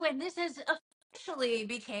and this has officially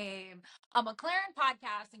became a McLaren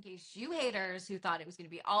podcast in case you haters who thought it was going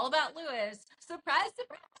to be all about Lewis. Surprise,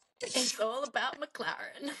 surprise. It's all about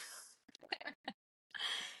McLaren.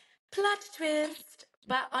 Plot twist.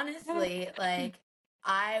 But honestly,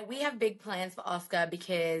 we have big plans for Oscar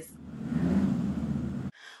because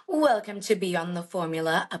welcome to Beyond the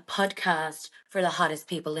Formula, a podcast for the hottest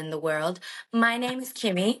people in the world. My name is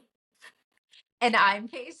Kimi. And I'm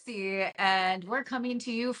Casey, and we're coming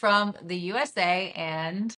to you from the USA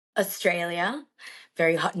and Australia.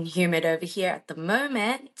 Very hot and humid over here at the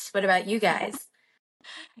moment. What about you guys?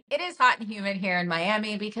 it is hot and humid here in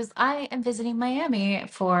Miami because I am visiting Miami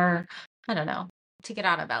for, I don't know, to get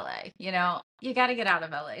out of LA. You know, you got to get out of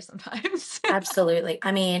LA sometimes. Absolutely.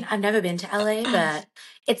 I mean, I've never been to LA, but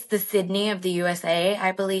it's the Sydney of the USA,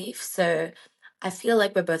 I believe. So I feel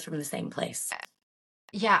like we're both from the same place.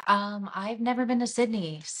 Yeah, I've never been to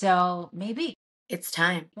Sydney, so maybe It's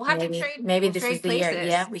time. we'll have to Maybe we'll this is trade the year. places.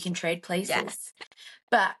 Yeah, we can trade Yeah. places.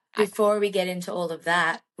 But before we get into all of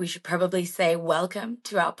that, we should probably say welcome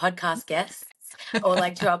to our podcast guests or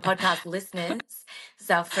to our podcast listeners. This is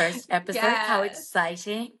our first episode. How Yes.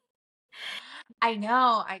 exciting. I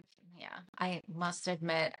know. I must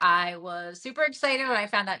admit, I was super excited when I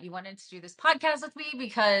found out you wanted to do this podcast with me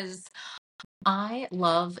because I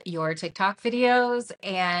love your TikTok videos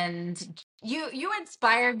and you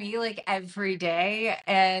inspire me like every day,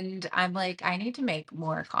 and I'm like, I need to make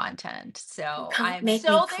more content. So You can't I'm make me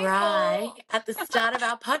so cry thankful. at the start of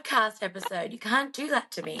our podcast episode. You can't do that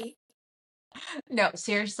to me. No,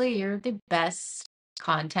 seriously, you're the best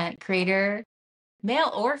content creator,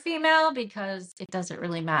 male or female, because it doesn't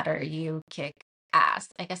really matter. You kick ass.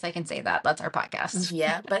 I guess I can say that. That's our podcast.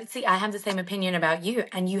 Yeah, but see, I have the same opinion about you,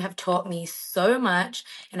 and you have taught me so much,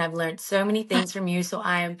 and I've learned so many things from you. So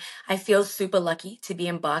I feel super lucky to be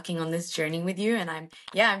embarking on this journey with you, and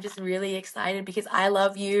I'm just really excited because I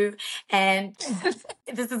love you, and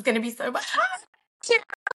this is going to be so much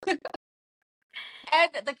fun.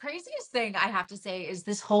 And the craziest thing I have to say is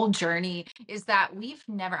this whole journey is that we've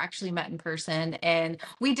never actually met in person, and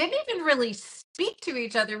we didn't even really speak to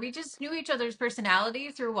each other. We just knew each other's personality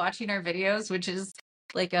through watching our videos, which is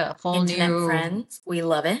like a whole Internet new friends, we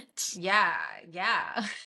love it. yeah.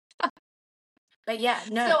 But yeah,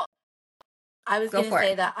 no, So I was go going to for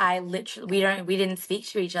say it. that we didn't speak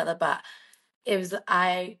to each other, but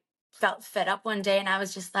I felt fed up one day and I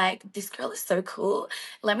was just like, this girl is so cool.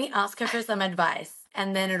 Let me ask her for some advice.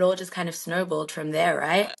 And then it all just kind of snowballed from there,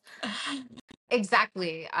 right?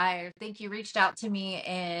 Exactly. I think you reached out to me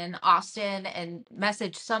in Austin and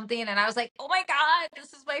messaged something, and I was like, oh my God,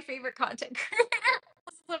 this is my favorite content creator.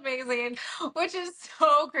 This is amazing, which is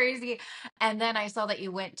so crazy. And then I saw that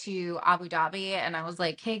you went to Abu Dhabi, and I was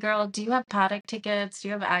like, hey, girl, do you have paddock tickets? Do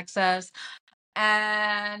you have access?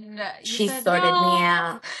 And you She said sorted me no.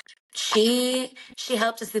 out. She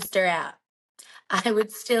helped a sister out. I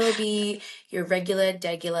would still be your regular,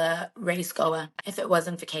 degular race goer if it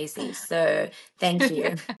wasn't for Casey. So thank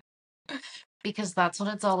you. Because that's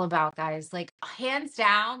what it's all about, guys. Like, hands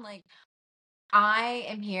down, like, I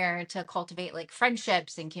am here to cultivate like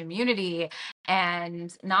friendships and community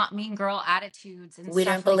and not mean girl attitudes and We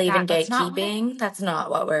don't stuff like believe in that. That's not what gatekeeping. That's not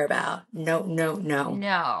what we're about. No, no, no.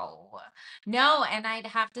 no. And I'd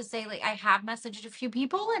have to say, like, I have messaged a few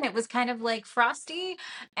people and it was kind of like frosty,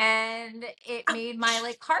 and it made my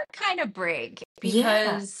like heart kind of break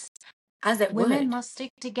Yeah, because as it women would. must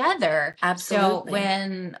stick together. So Absolutely.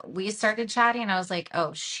 when we started chatting, I was like,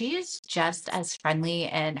 oh, she's just as friendly,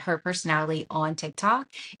 and her personality on TikTok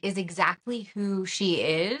is exactly who she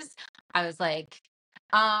is. I was like,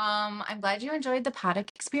 I'm glad you enjoyed the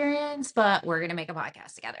paddock experience, but we're gonna make a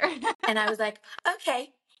podcast together. And I was like,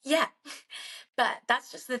 okay, yeah. But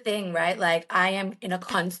that's just the thing, right? Like, I am in a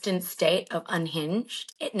constant state of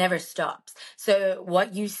unhinged. It never stops. So,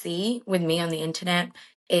 what you see with me on the internet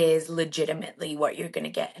is legitimately what you're going to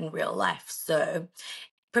get in real life. So,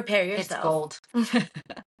 prepare It's yourself. gold.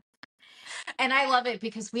 And I love it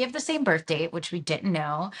because we have the same birth date, which we didn't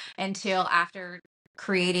know until after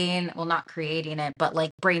creating, well, not creating it, but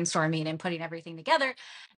like brainstorming and putting everything together.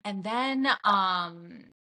 And then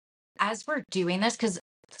as we're doing this, because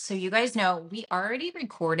so you guys know, we already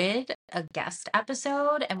recorded a guest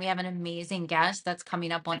episode and we have an amazing guest that's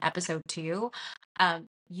coming up on episode 2.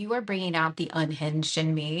 You are bringing out the unhinged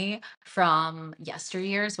in me from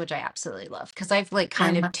yesteryears, which I absolutely love because I've like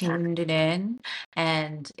kind of tuned it in,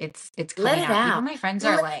 and it's Let coming it out. Even out. my friends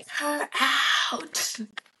are Let like, her out.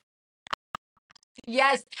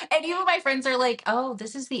 yes. And even my friends are like, oh,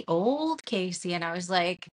 this is the old Casey. And I was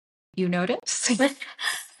like, you notice?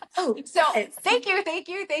 Oh, So yes. thank you, thank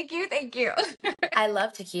you, thank you, thank you. I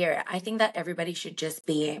love to hear it. I think that everybody should just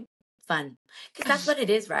be fun because that's what it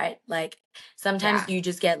is, right? Like sometimes Yeah, you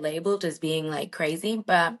just get labeled as being like crazy,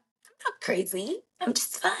 but I'm not crazy. I'm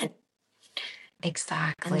just fun. And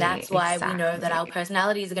exactly, that's why we know that exactly. our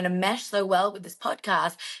personalities are going to mesh so well with this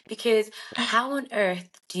podcast because how on earth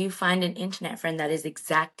do you find an internet friend that is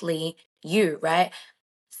exactly you, right?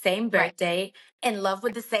 Same Right. birthday, in love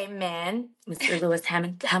with the same man, Mr. Lewis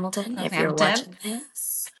Hamilton. If you're Hampton. watching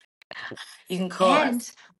this, you can call And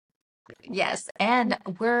us. yes, and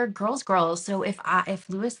we're girls. So if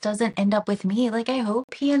Lewis doesn't end up with me, like I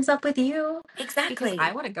hope he ends up with you because I Exactly.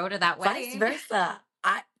 want to go to that Vice wedding. versa.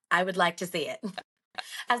 I would like to see it.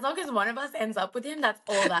 As long as one of us ends up with him, that's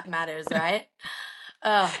all that matters, right?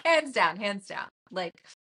 Oh, Hands down, hands down. Like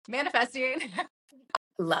manifesting.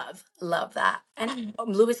 love that. And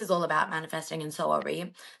Lewis is all about manifesting, and so are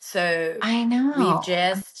we. So I know.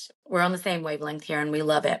 we're on the same wavelength here, and we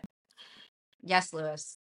love it. Yes,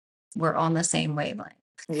 Lewis. We're on the same wavelength.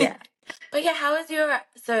 Yeah. But yeah, how's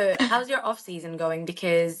your off season going?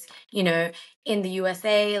 Because, in the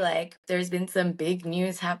USA, like there's been some big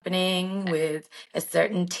news happening with a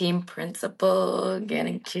certain team principal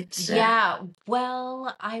getting kicked out. Yeah,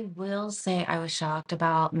 well, I will say I was shocked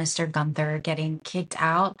about Mr. Guenther getting kicked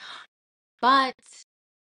out, but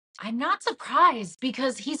I'm not surprised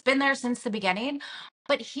because he's been there since the beginning,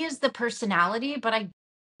 but he is the personality, but I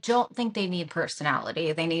don't think they need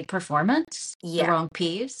personality. They need performance, the Yeah, wrong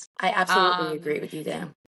piece. I absolutely Um, agree with you there.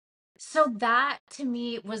 so that to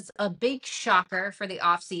me was a big shocker for the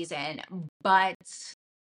off season, but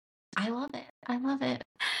I love it. I love it.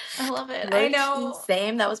 I love it. I Low key, know.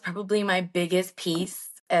 same. That was probably my biggest piece.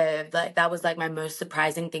 Like that was like my most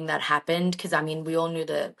surprising thing that happened because I mean we all knew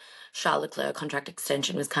the Charles Leclerc contract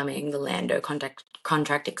extension was coming, the Lando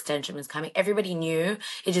contract extension was coming. Everybody knew.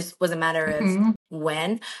 It just was a matter of Mhm.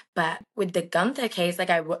 when. But with the Gunther case, like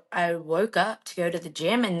I woke up to go to the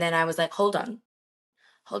gym and then I was like, hold on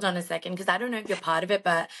a second, because I don't know if you're part of it,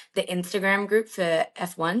 but the Instagram group for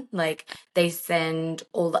F1, like they send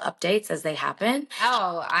all the updates as they happen.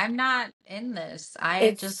 Oh, I'm not in this.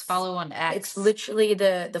 I just It's follow on it's X. literally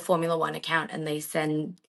the Formula One account, and they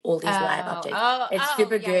send all these live updates. It's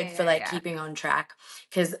super Yeah, good yeah, for yeah, like yeah. keeping on track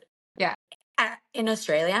because Yeah, in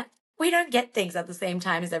Australia we don't get things at the same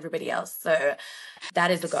time as everybody else, so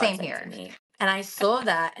that is a same godsend for here. me. And I saw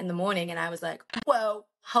that in the morning, and I was like, "Whoa,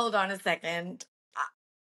 hold on a second."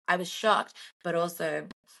 I was shocked, but also,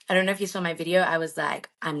 I don't know if you saw my video. I was like,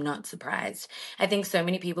 I'm not surprised. I think so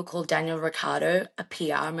many people call Daniel Ricciardo a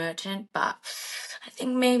PR merchant, but I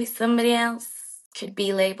think maybe somebody else could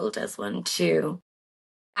be labeled as one too.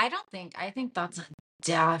 I think that's a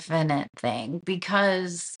definite thing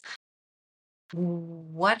because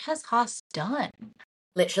what has Haas done?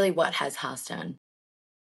 Literally, what has Haas done?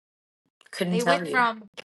 Couldn't They tell went you. from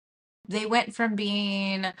they went from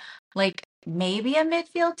being like maybe a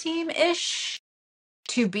midfield team-ish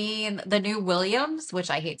to being the new Williams, which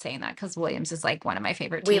I hate saying that because Williams is like one of my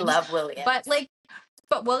favorite We teams. love Williams.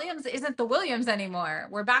 But Williams isn't the Williams anymore.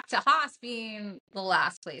 We're back to Haas being the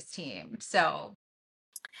last place team. So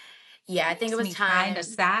Yeah, I that think it makes was me kind of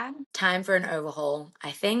sad. time for an overhaul,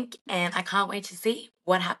 I think, and I can't wait to see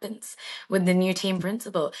what happens with the new team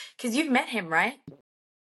principal because you've met him, right?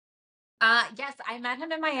 Yes, I met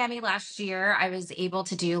him in Miami last year. I was able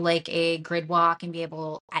to do like a grid walk and be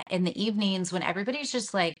able in the evenings when everybody's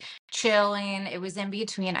just like chilling. It was in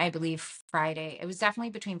between, I believe, Friday. It was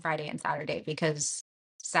definitely between Friday and Saturday because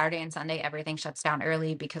Saturday and Sunday everything shuts down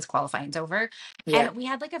early because qualifying's over. Yeah, And we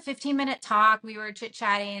had like a 15-minute talk. We were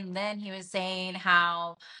chit-chatting. Then he was saying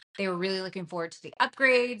how they were really looking forward to the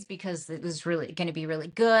upgrades because it was really going to be really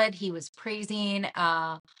good. He was praising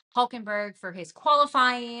Hulkenberg for his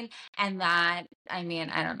qualifying and that, I mean,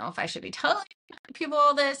 I don't know if I should be telling people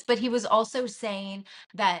all this, but he was also saying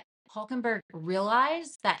that Hulkenberg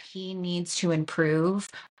realized that he needs to improve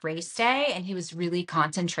race day. And he was really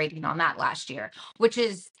concentrating on that last year, which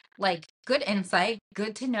is like good insight,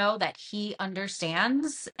 good to know that he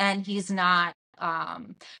understands and he's not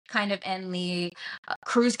kind of in the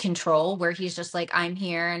cruise control where he's just like I'm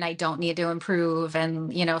here and I don't need to improve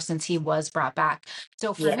and since he was brought back.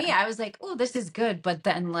 So for yeah. me, I was like, oh, this is good. But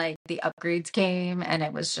then like the upgrades came and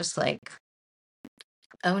it was just like,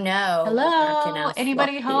 Oh no, where can hello, I flop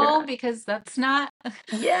anybody home? here? Because that's not quit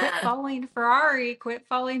Yeah. following Ferrari, quit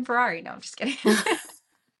following Ferrari. No, I'm just kidding.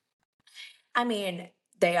 I mean,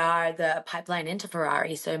 they are the pipeline into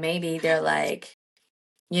Ferrari, so maybe they're like,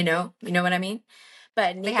 you know what I mean?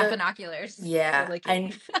 But They have Nico, binoculars. They're yeah,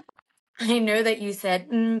 looking. I know that you said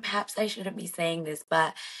perhaps I shouldn't be saying this,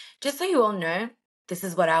 but just so you all know, this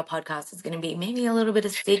is what our podcast is going to be. Maybe a little bit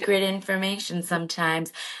of secret information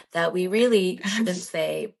sometimes that we really shouldn't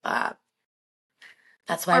say, but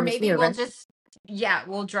that's why Or we're maybe here, we'll right? just, yeah,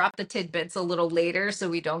 we'll drop the tidbits a little later so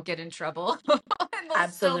we don't get in trouble and they'll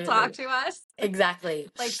still talk Absolutely. to us. Exactly.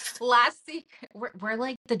 Like last secret, we're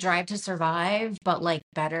like the Drive to Survive, but like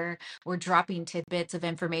better. We're dropping tidbits of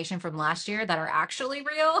information from last year that are actually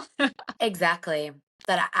real. Exactly.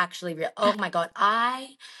 That are actually real. Oh my God.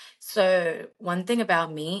 So one thing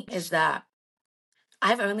about me is that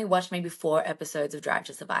I've only watched maybe 4 episodes of Drive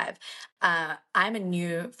to Survive. I'm a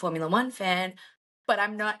new Formula One fan, but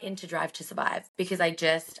I'm not into Drive to Survive because I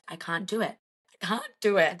can't do it. I can't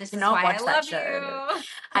do it. This I is cannot why I watch that love show. you.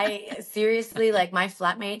 I seriously, like my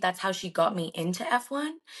flatmate, that's how she got me into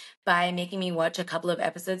F1 by making me watch a couple of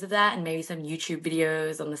episodes of that and maybe some YouTube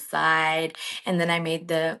videos on the side. And then I made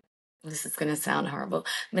this is going to sound horrible,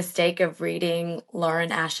 mistake of reading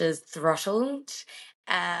Lauren Ash's Throttled.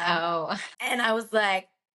 Um, Oh. and I was like,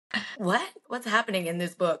 what's happening in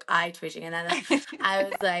this book? Eye twitching. And then I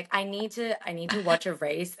was like, I need to watch a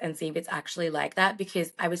race and see if it's actually like that,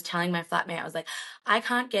 because I was telling my flatmate, I was like, I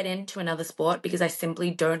can't get into another sport because I simply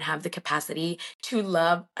don't have the capacity to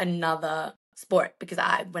love another sport, because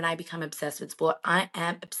when I become obsessed with sport, I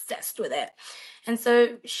am obsessed with it. And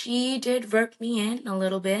so she did rope me in a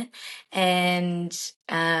little bit. And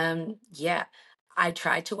yeah, I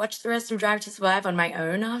tried to watch the rest of Drive to Survive on my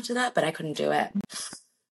own after that, but I couldn't do it.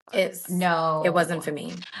 It wasn't No. for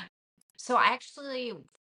me. So I actually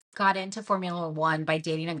got into Formula One by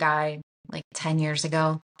dating a guy like 10 years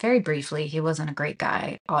ago. Very briefly. He wasn't a great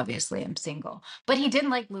guy. Obviously, I'm single. But he didn't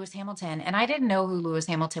like Lewis Hamilton. And I didn't know who Lewis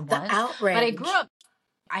Hamilton The was. But I grew outrage. up,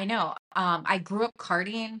 I know. I grew up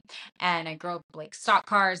karting and I grew up like stock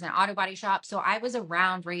cars and auto body shop. So I was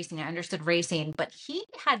around racing. I understood racing, but he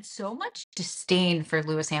had so much disdain for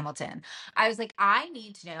Lewis Hamilton. I was like, I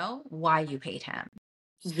need to know why you hate him.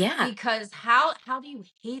 Yeah. Because how do you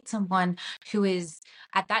hate someone who is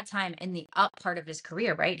at that time in the up part of his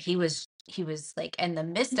career, right? He was like in the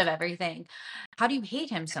midst of everything. How do you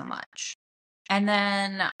hate him so much? And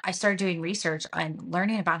then I started doing research and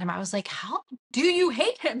learning about him. I was like, how do you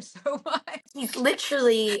hate him so much? He's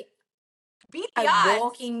literally Beat a the odds.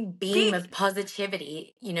 walking beam Beat of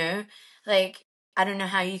positivity, you know? Like, I don't know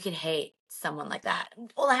how you could hate someone like that.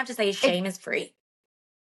 All I have to say is it, shame is free.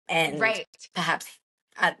 And right. perhaps,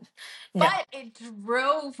 I, no. But it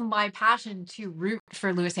drove my passion to root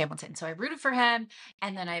for Lewis Hamilton. So I rooted for him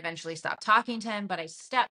and then I eventually stopped talking to him, but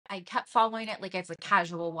I kept following it like as a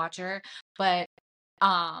casual watcher. But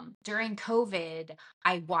during COVID,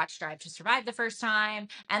 I watched Drive to Survive the first time,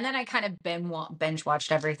 and then I kind of binge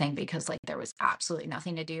watched everything because like there was absolutely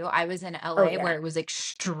nothing to do. I was in Oh, LA where yeah. it was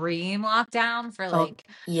extreme lockdown for Oh, like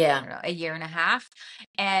I yeah. don't know, a year and a half.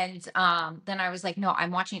 And then I was like, no, I'm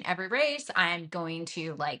watching every race. I'm going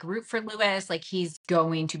to like root for Lewis. Like he's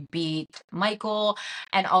going to beat Michael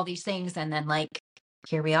and all these things. And then like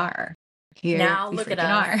here we are. Here Now we look at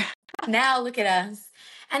freaking us. are. Now look at us.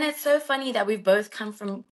 And it's so funny that we've both come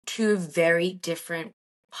from two very different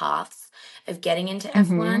paths of getting into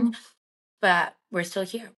F1, Hmm. but we're still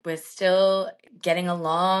here. We're still getting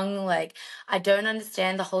along. Like, I don't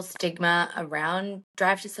understand the whole stigma around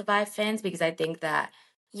Drive to Survive fans, because I think that,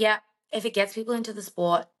 yeah, if it gets people into the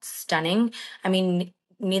sport, stunning. I mean,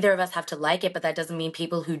 neither of us have to like it, but that doesn't mean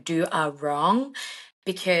people who do are wrong,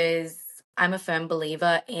 because I'm a firm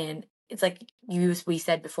believer in, it's like we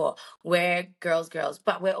said before, we're girls,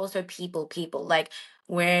 but we're also people. Like,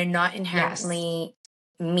 we're not Yes. inherently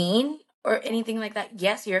mean or anything like that.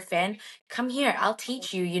 Yes, you're a fan. Come here, I'll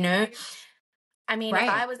teach you, you know? I mean, if Right.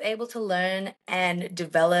 I was able to learn and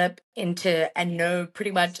develop into and know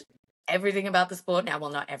pretty much everything about the sport now, well,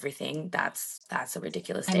 not everything, that's a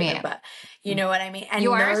ridiculous I statement, mean, but you know what I mean,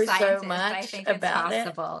 you and are a know so scientist. I much think it's about it.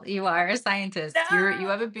 possible. You are a scientist. You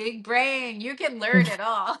have No. a big brain. You can learn it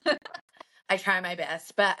all. I try my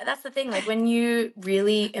best, but that's the thing. Like, when you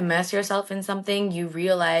really immerse yourself in something, you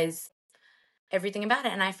realize everything about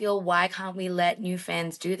it. And I feel, why can't we let new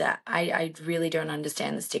fans do that? I really don't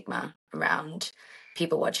understand the stigma around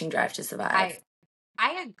people watching Drive to Survive. I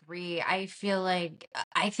I agree. I feel like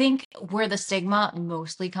I think where the stigma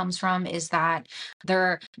mostly comes from is that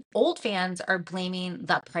their old fans are blaming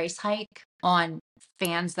the price hike on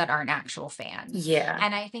fans that aren't actual fans. Yeah.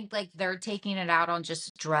 And I think like they're taking it out on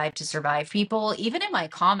just Drive to Survive people. Even in my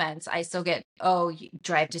comments, I still get, oh,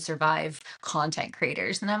 Drive to Survive content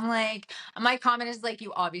creators. And I'm like, my comment is like,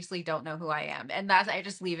 you obviously don't know who I am. And that's, I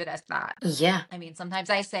just leave it as that. Yeah. I mean, sometimes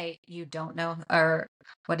I say, you don't know, or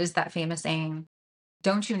what is that famous saying?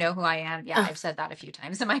 Don't you know who I am? Yeah, Ugh, I've said that a few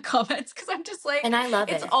times in my comments because I'm just like, and I love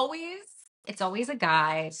it's it. always it's always a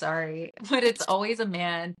guy, sorry, but it's always a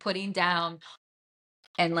man putting down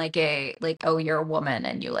and like oh, you're a woman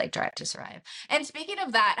and you like Drive to Survive. And speaking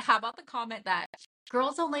of that, how about the comment that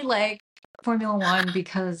girls only like Formula One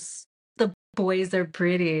because the boys are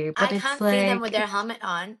pretty, I but it's can't see them with like their helmet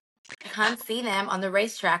on. I can't see them on the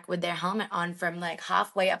racetrack with their helmet on from like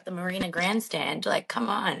halfway up the Marina Grandstand. Like, come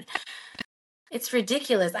on. It's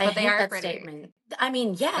ridiculous. I but they hate are that pretty. statement. I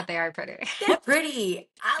mean, yeah, But they are pretty. they're pretty.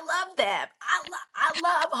 I love them. I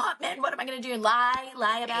love hot men. What am I going to do? Lie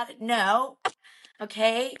about it? No.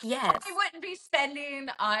 Okay. Yes. I wouldn't be spending,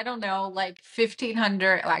 I don't know, like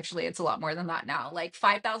 1,500. Actually, it's a lot more than that now. Like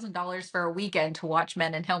 $5,000 for a weekend to watch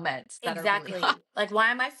men in helmets that are really hot. Exactly. Like,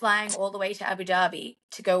 why am I flying all the way to Abu Dhabi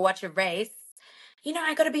to go watch a race? You know,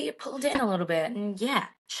 I got to be pulled in a little bit. And yeah,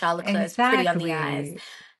 Charlotte Leclerc's pretty on the eyes. Exactly.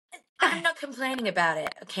 I'm not complaining about it,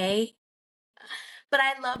 okay? But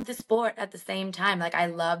I love the sport at the same time. Like, I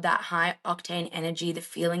love that high octane energy, the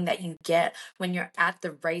feeling that you get when you're at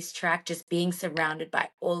the racetrack, just being surrounded by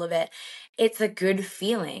all of it. It's a good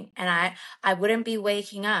feeling. And I wouldn't be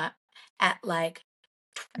waking up at like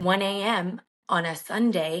 1 a.m. on a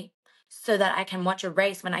Sunday so that I can watch a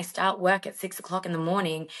race when I start work at 6 o'clock in the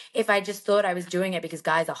morning if I just thought I was doing it because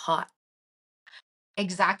guys are hot.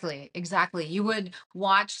 Exactly. Exactly. You would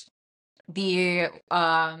watch the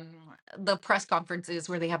press conferences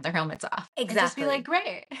where they have their helmets off and just be like,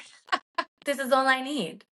 Exactly. great. This is all I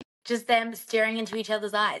need. Just them staring into each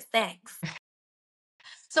other's eyes. Thanks.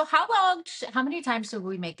 So how many times do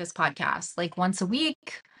we make this podcast? Like once a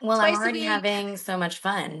week, Well, I'm twice a already week? having so much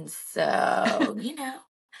fun. So, you know,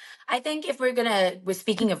 I think if we're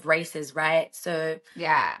speaking of races, right? So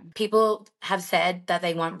Yeah. people have said that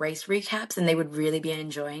they want race recaps and they would really be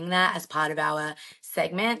enjoying that as part of our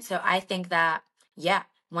segment. So I think that, yeah,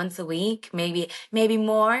 once a week, maybe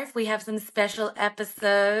more if we have some special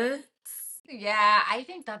episodes. Yeah, I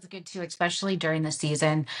think that's good too, especially during the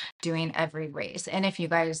season, doing every race. And if you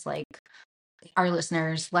guys like our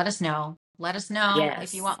listeners, let us know. Let us know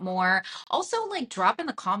if you Yes, want more. Also, like drop in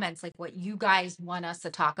the comments like what you guys want us to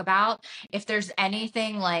talk about. If there's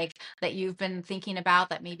anything like that you've been thinking about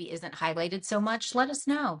that maybe isn't highlighted so much, let us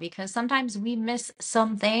know because sometimes we miss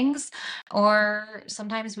some things or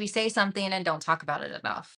sometimes we say something and don't talk about it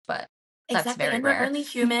enough. But that's exactly. very And we're rare. only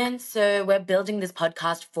human. So we're building this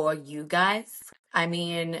podcast for you guys. I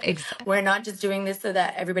mean, Exactly. we're not just doing this so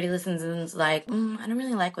that everybody listens and is like, I don't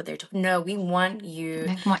really like what they're talking. No, we want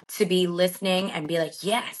you to be listening and be like,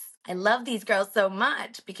 yes, I love these girls so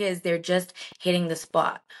much because they're just hitting the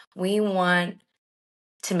spot. We want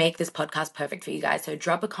to make this podcast perfect for you guys. So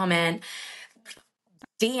drop a comment,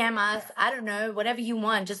 DM us. I don't know, whatever you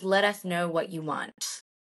want. Just let us know what you want.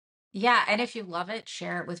 Yeah, and if you love it,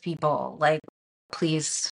 share it with people. Like,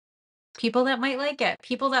 please, people that might like it,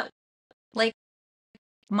 people that like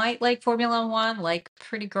might like Formula One, like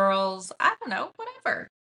pretty girls. I don't know, whatever.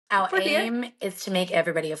 Our We're here. aim is to make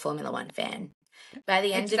everybody a Formula One fan. By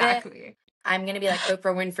the end of it, Exactly. I'm going to be like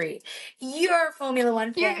Oprah Winfrey. You're a Formula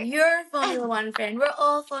One You're fan. You're a Formula One fan. We're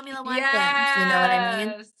all Formula One fans. You know what I mean?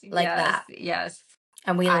 yes, Like yes, that. yes.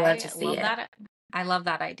 And we love to I see love it. that. I love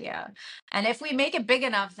that idea. And if we make it big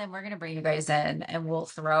enough, then we're gonna bring you guys in and we'll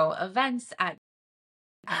throw events How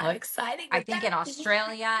at exciting I would think that in be?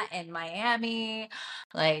 Australia and Miami,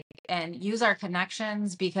 like, and use our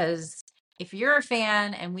connections because if you're a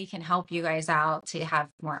fan and we can help you guys out to have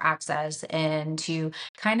more access and to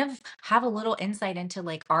kind of have a little insight into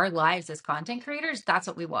like our lives as content creators, that's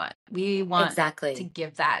what we want. We want to Exactly.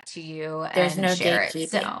 give that to you There's and no share it. gatekeeping.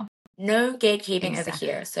 So, No gatekeeping over exactly.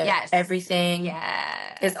 here. So Yes. everything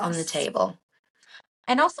is on the Yes. table.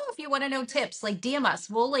 And also, if you want to know tips, like DM us,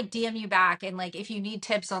 we'll like DM you back. And like, if you need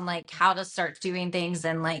tips on like how to start doing things,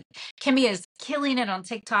 and like Kimmy is killing it on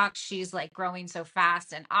TikTok. She's like growing so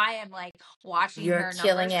fast. And I am like watching You're her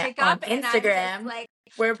killing numbers it tick on up. And I'm just Instagram. like,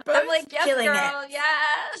 We're I'm both like, yes, killing it. girl,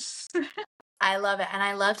 yes. I love it. And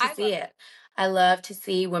I love to I see love it. I love to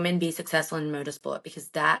see women be successful in motorsport because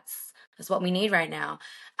that's what we need right now.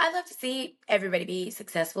 I love to see everybody be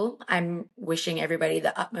successful. I'm wishing everybody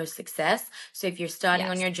the utmost success. So if you're starting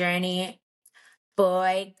on yes. your journey,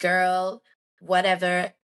 boy, girl,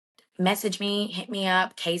 whatever, message me, hit me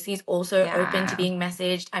up. Casey's also open to Yeah. being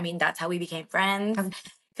messaged. I mean, that's how we became friends.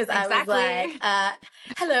 Because I was like, Exactly.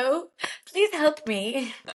 hello, please help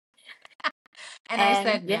me. And I And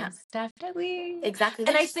said, yeah, yes, definitely. exactly.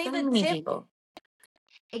 And I There's say so the many tip people.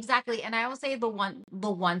 exactly. And I will say the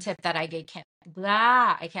one tip that I gave Kim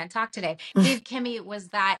blah, I can't talk today, gave Kimmy was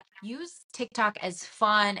that use TikTok as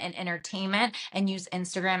fun and entertainment and use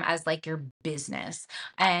Instagram as like your business.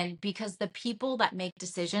 And because the people that make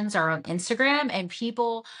decisions are on Instagram, and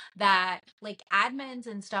people that like admins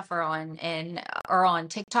and stuff are on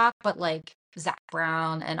TikTok, but like Zach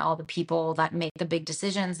Brown and all the people that make the big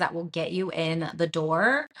decisions that will get you in the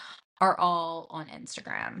door are all on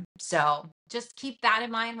Instagram. So just keep that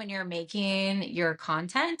in mind when you're making your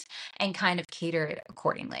content and kind of cater it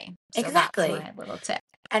accordingly. So that's Exactly. my little tip.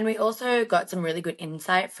 And we also got some really good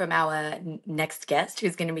insight from our next guest,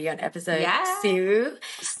 who's going to be on episode Yes. 2.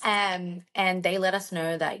 And they let us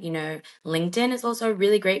know that, LinkedIn is also a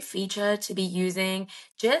really great feature to be using.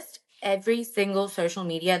 Just every single social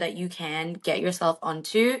media that you can get yourself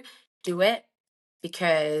onto, do it,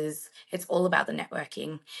 because it's all about the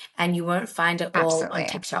networking, and you won't find it all on Absolutely.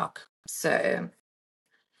 TikTok. So,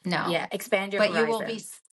 No. yeah, expand your But you horizons. will be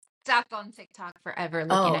stuck on TikTok forever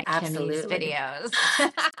looking at Kimmy's absolutely. videos.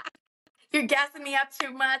 You're gassing me up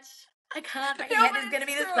too much. I can't. My No, head but is going to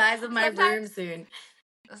it's be the true. size of my room Sometimes, soon.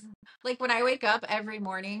 like when I wake up every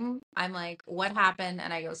morning, I'm like, what happened?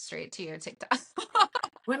 And I go straight to your TikTok.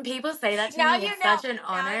 When people say that to Now me, you it's know. such an Now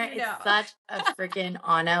honor. you It's know. such a freaking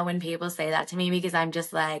honor when people say that to me, because I'm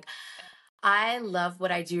just like, I love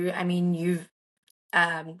what I do. I mean, you've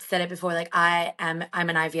said it before, like I'm an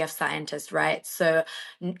IVF scientist, right? So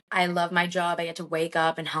I love my job. I get to wake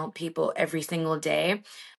up and help people every single day.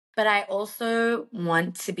 But I also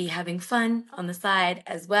want to be having fun on the side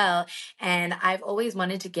as well. And I've always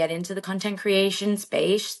wanted to get into the content creation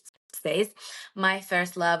space. My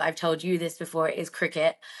first love, I've told you this before, is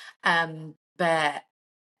cricket. But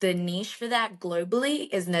the niche for that globally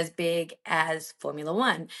isn't as big as Formula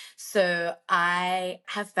One. So I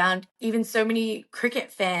have found even so many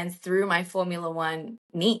cricket fans through my Formula One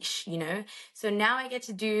niche, So now I get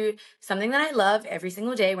to do something that I love every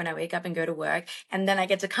single day when I wake up and go to work. And then I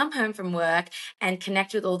get to come home from work and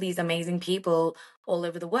connect with all these amazing people all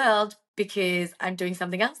over the world, because I'm doing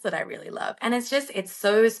something else that I really love. And it's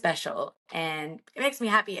so special, and it makes me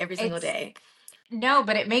happy every single It's day. No,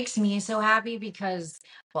 but it makes me so happy because,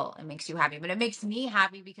 well, it makes you happy, but it makes me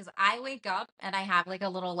happy because I wake up and I have like a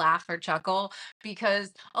little laugh or chuckle,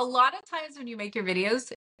 because a lot of times when you make your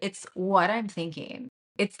videos, it's what I'm thinking.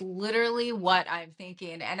 It's literally what I'm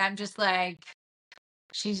thinking. And I'm just like,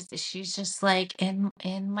 she's just like in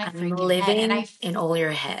my I'm freaking head. living in all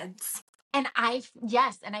your heads.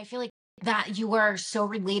 Yes, and I feel like that you are so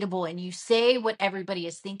relatable and you say what everybody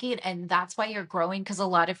is thinking, and that's why you're growing, because a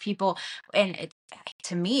lot of people, and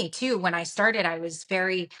to me too, when I started, I was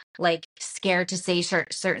very like scared to say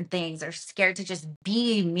certain things, or scared to just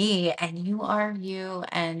be me, and you are you,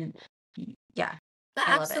 and yeah, But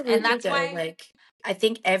I love it. And absolutely, that's though, why, like, I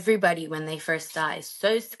think everybody, when they first start, is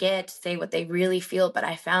so scared to say what they really feel. But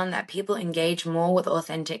I found that people engage more with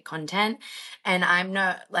authentic content. And I'm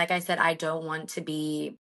not, like I said, I don't want to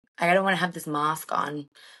have this mask on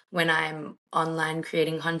when I'm online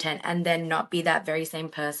creating content and then not be that very same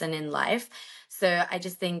person in life. So I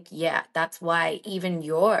just think, yeah, that's why even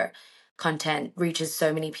your content reaches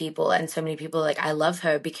so many people, and so many people like, I love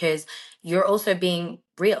her, because you're also being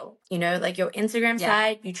real, like your Instagram yeah.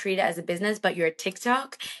 side, you treat it as a business, but your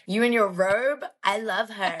TikTok, you and your robe, I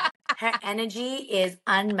love her. Her energy is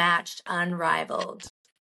unmatched, unrivaled.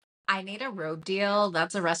 I need a robe deal.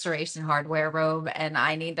 That's a Restoration Hardware robe, and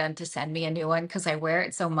I need them to send me a new one because I wear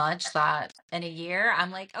it so much that in a year I'm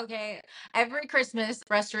like, okay, every Christmas,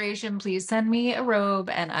 Restoration, please send me a robe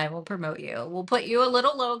and I will promote you. We'll put you a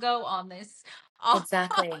little logo on this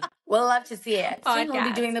Exactly. We'll love to see it. Soon we'll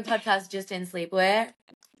be doing podcast. the podcast just in sleepwear.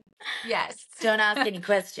 Yes. Don't ask any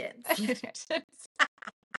questions.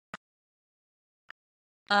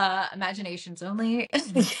 Imaginations only.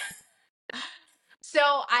 So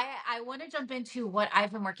I want to jump into what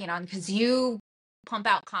I've been working on, because you pump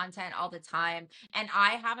out content all the time and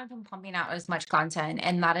I haven't been pumping out as much content,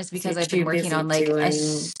 and that is Because you're because I've been too working busy on like a doing.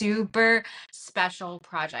 super special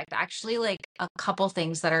project, actually like a couple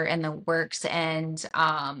things that are in the works. And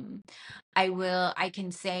I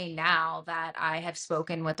can say now that I have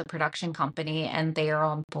spoken with the production company and they are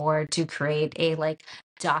on board to create a like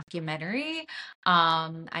documentary.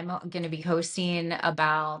 I'm going to be hosting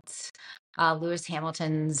about Lewis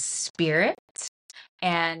Hamilton's spirit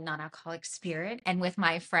and non-alcoholic spirit, and with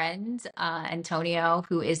my friend Antonio,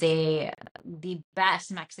 who is the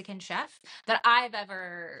best Mexican chef that I've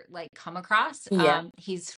ever like come across. Yeah.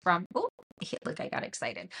 He's from look, I got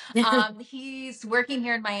excited. He's working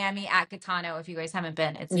here in Miami at Gitano. If you guys haven't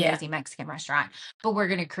been, it's an Yeah. amazing Mexican restaurant, but we're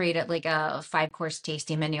going to create it like a 5-course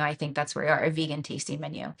tasting menu. I think that's where we are, a vegan tasting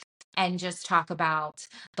menu. and just talk about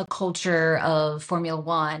the culture of Formula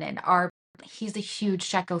One and he's a huge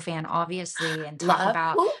Checo fan, obviously, and talk Love.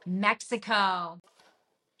 about Ooh, Mexico.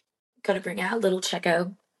 gotta bring out little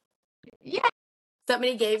Checo. Yes,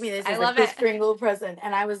 Somebody gave me this I as a love Chris it. Kringle present,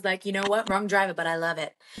 and I was like, you know what? Wrong driver, but I love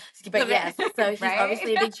it. But Love yes, it. so he's Right?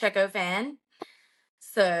 obviously a big Checo fan.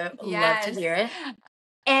 So love to Yes. hear it.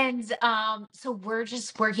 And so we're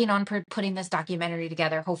just working on putting this documentary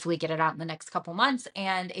together, hopefully get it out in the next couple months.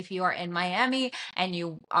 And if you are in Miami and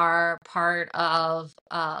you are part of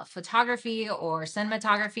photography or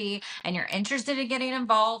cinematography and you're interested in getting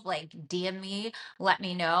involved, like DM me, let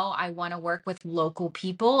me know. I want to work with local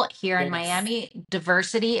people here in Yes. Miami.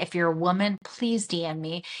 Diversity, if you're a woman, please DM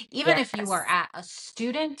me. Even if you are Yes. at a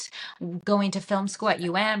student going to film school at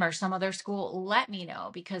or some other school, let me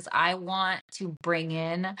know, because I want to bring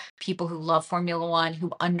in people who love Formula One,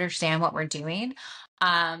 who understand what we're doing,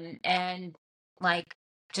 and like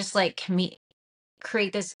just like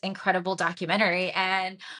create this incredible documentary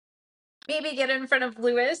and maybe get in front of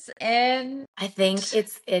Lewis. And I think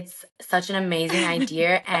it's such an amazing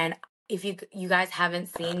idea, and if you guys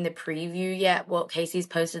haven't seen the preview yet, well, Casey's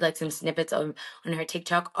posted like some snippets on her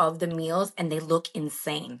TikTok of the meals, and they look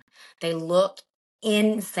insane. They look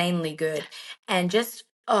insanely good, and just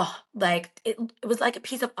like it was like a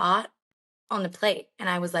piece of art on the plate, and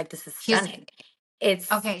I was like, this is he's stunning. It's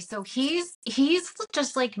Okay, so he's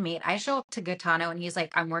just like me. I show up to Gaetano and he's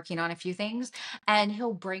like, I'm working on a few things, and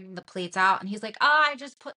he'll bring the plates out and he's like, oh, I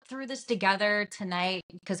just threw this together tonight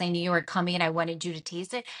because I knew you were coming and I wanted you to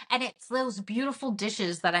taste it. And it's those beautiful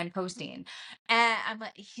dishes that I'm posting. And I'm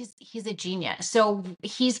like, he's a genius. So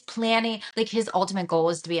he's planning, like his ultimate goal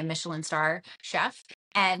is to be a Michelin star chef.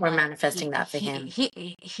 And we're like manifesting that for him.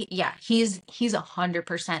 yeah, he's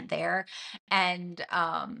 100% there. And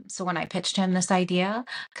so when I pitched him this idea,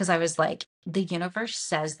 because I was like, the universe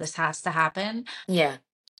says this has to happen, Yeah,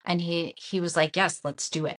 and he was like, yes, let's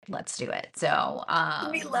do it, so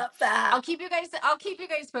we love that. I'll keep you guys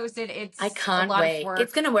posted. I It's a can't lot of wait. It's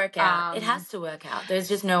work. gonna work out. It has to work out. There's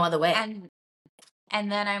just no other way.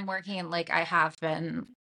 And then I'm working, like I have been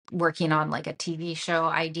working on like a TV show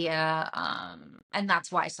idea, and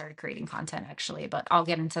that's why I started creating content, actually, but I'll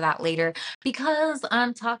get into that later because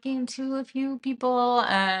I'm talking to a few people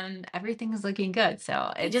and everything is looking good.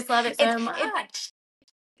 So We it's just love it it's so it, much.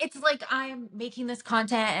 it's like I'm making this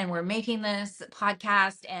content and we're making this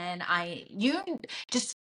podcast, and you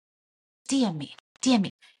just DM me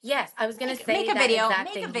Yes, I was gonna make say a that video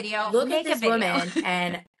exact make a thing. video Look at make a this video woman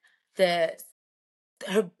and the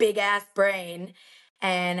her big ass brain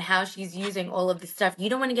and how she's using all of this stuff. You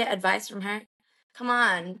don't want to get advice from her? Come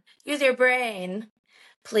on, use your brain.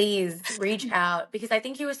 Please reach out, because I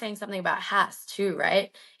think you were saying something about Haas too,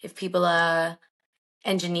 right? If people are Yeah,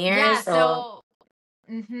 engineers or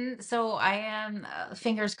so I am,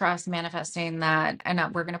 fingers crossed, manifesting that,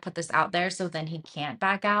 and we're going to put this out there so then he can't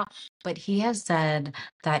back out. But he has said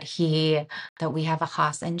that we have a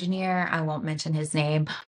Haas engineer. I won't mention his name,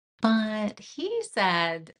 but he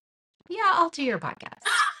said, "Yeah, I'll do your podcast."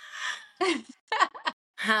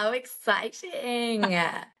 how exciting.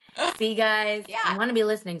 See, guys, you Yeah, want to be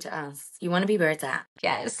listening to us. You want to be where it's at.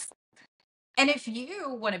 yes. And if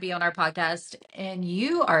you want to be on our podcast and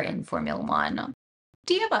you are in Formula One,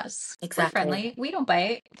 DM us. We're Exactly. friendly. We don't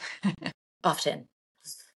bite. Often.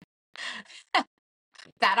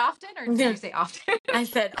 That often, or did you say often? I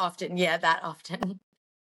said often. Yeah, that often.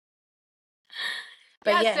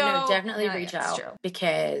 But Yeah, yeah, no, so definitely no, reach it's out, true.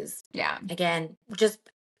 because, Yeah. again, just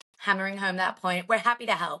hammering home that point. We're happy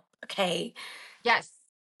to help. Okay. Yes.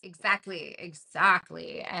 Exactly.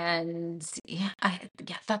 And yeah,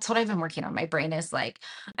 that's what I've been working on. My brain is like,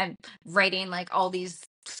 I'm writing like all these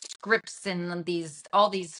scripts and all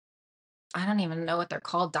these, I don't even know what they're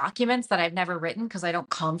called, documents that I've never written because I don't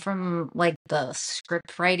come from like the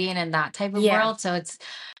script writing and that type of Yeah. world. So it's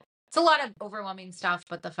a lot of overwhelming stuff,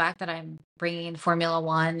 but the fact that I'm bringing Formula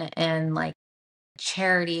One and like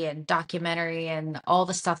charity and documentary and all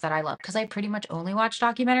the stuff that I love, because I pretty much only watch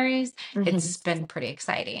documentaries, Hmm. it's been pretty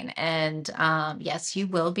exciting. And yes, you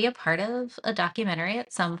will be a part of a documentary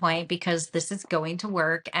at some point because this is going to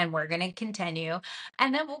work and we're going to continue.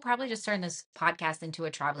 And then we'll probably just turn this podcast into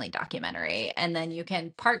a traveling documentary, and then you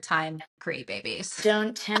can part-time create babies.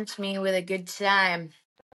 Don't tempt me with a good time.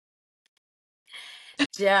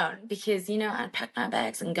 Don't, because, I'd pack my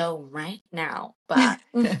bags and go right now. But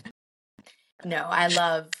no,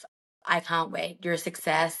 I can't wait. Your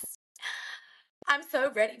success. I'm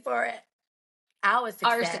so ready for it. Our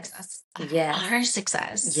Our success. success. Yes. Our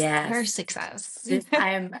success. Yes. Our success.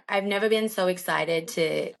 I've never been so excited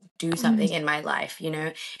to do something in my life, you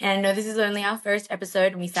know. And I know this is only our first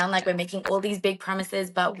episode and we sound like we're making all these big promises,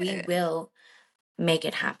 but we will make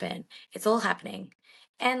it happen. It's all happening.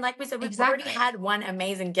 And like we said, we've already Exactly. had one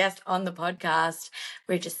amazing guest on the podcast.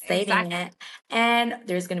 We're just saving Exactly. it. And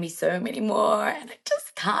there's going to be so many more. And I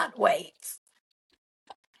just can't wait.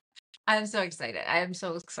 I'm so excited. I am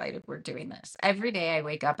so excited we're doing this. Every day I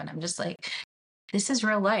wake up and I'm just like, this is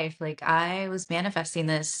real life. Like I was manifesting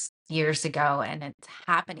this years ago and it's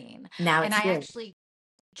happening. Now And it's I here. actually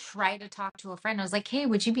tried to talk to a friend. I was like, hey,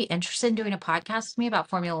 would you be interested in doing a podcast with me about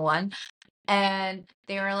Formula One? And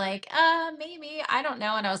they were like, maybe, I don't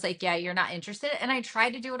know. And I was like, yeah, you're not interested. And I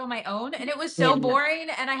tried to do it on my own and it was Yeah, so no. boring.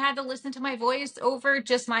 And I had to listen to my voice over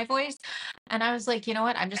just my voice. And I was like, you know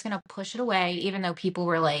what? I'm just going to push it away, even though people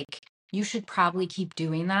were like, you should probably keep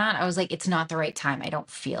doing that. I was like, it's not the right time. I don't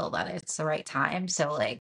feel that it's the right time. So,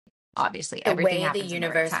 like, obviously, The everything way the happens in the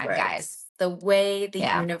right universe time, guys. works. The way the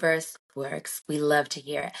Yeah. universe works. We love to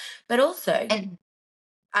hear it. But also, And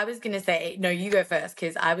I was going to say, no, you go first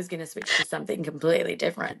because I was going to switch to something completely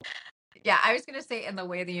different. yeah, I was going to say, in the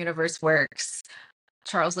way the universe works,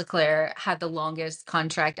 Charles Leclerc had the longest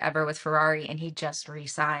contract ever with Ferrari and he just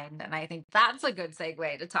re-signed. And I think that's a good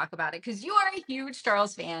segue to talk about it because you are a huge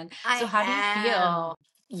Charles fan. So I how do you am. feel?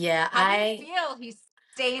 Yeah, How do you feel he's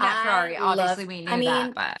staying at I Ferrari? love, Obviously, we I knew that,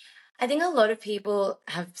 mean, but I think a lot of people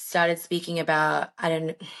have started speaking about,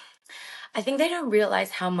 I think they don't realize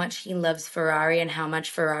how much he loves Ferrari and how much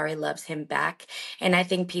Ferrari loves him back. And I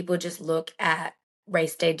think people just look at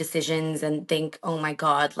race day decisions and think, oh my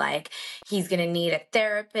God, like he's going to need a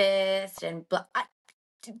therapist and blah.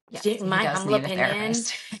 yes, In he my does humble need a opinion,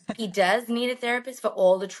 therapist. he does need a therapist for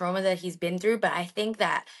all the trauma that he's been through. But I think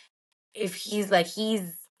that if he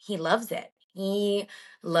loves it. He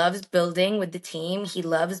loves building with the team. He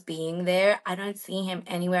loves being there. I don't see him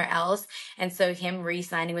anywhere else. And so him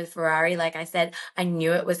re-signing with Ferrari, like I said, I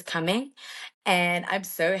knew it was coming. And I'm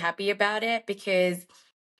so happy about it because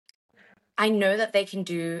I know that they can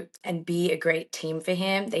do and be a great team for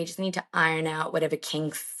him. They just need to iron out whatever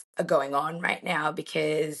kinks are going on right now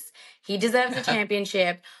because he deserves a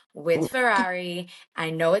championship with Ferrari. I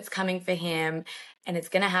know it's coming for him and it's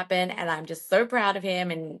going to happen. And I'm just so proud of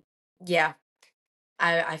him. And yeah,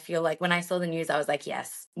 I feel like when I saw the news, I was like,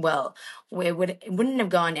 yes, well, it wouldn't have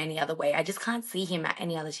gone any other way. I just can't see him at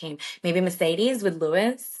any other team. Maybe Mercedes with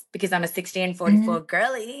Lewis because I'm a 60 and 44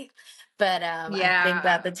 girly. But I think that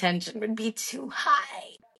Yeah. the tension would be too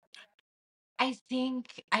high. I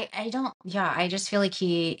think I don't yeah, I just feel like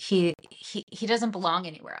he doesn't belong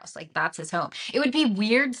anywhere else. Like that's his home. It would be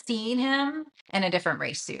weird seeing him in a different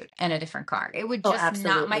race suit and a different car. It would Oh, just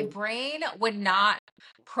not my absolutely. brain would not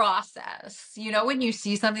process. You know, when you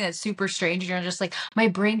see something that's super strange, you're just like, my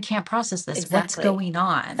brain can't process this. What's Exactly. going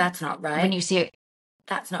on? That's not When right. you see it,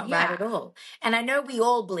 That's not right yeah, at all. And I know we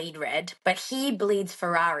all bleed red, but he bleeds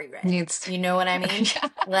Ferrari red. needs You know what I mean? yeah.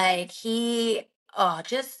 Like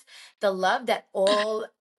just the love that all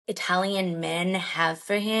Italian men have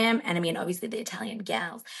for him. And I mean, obviously the Italian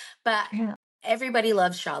gals, but Yeah. everybody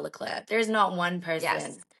loves Charles Leclerc. There's not one Yes.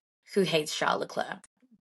 person who hates Charles Leclerc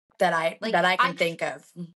Like that I I can think of.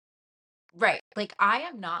 Right. Like I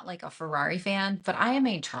am not like a Ferrari fan, but I am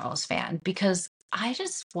a Charles fan because I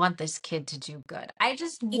just want this kid to do good. I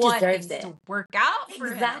just He want deserves things it. to work out for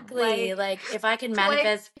him. Exactly. Like if I could 20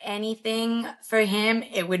 manifest anything for him,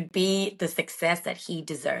 it would be the success that he that's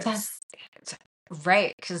deserves.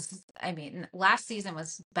 right. Because I mean, last season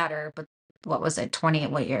was better, but what was it? 20,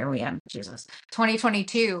 what year are we in? Jesus.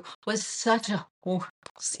 2022 was such a horrible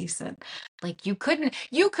season. Like you couldn't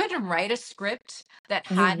write a script that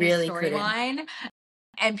You had his really couldn't. storyline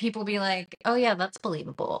and people be like, oh yeah, that's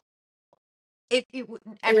believable. It was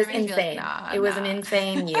Everybody'd be like, insane. nah, It was an nah.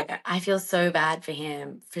 insane year. I feel so bad for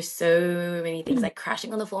him for so many things, like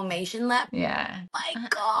crashing on the formation lap. Yeah. My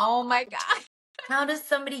God. Oh my God. How does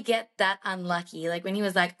somebody get that unlucky? Like when he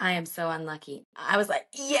was like, I am so unlucky. I was like,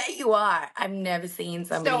 yeah, you are. I've never seen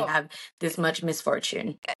somebody So, have this much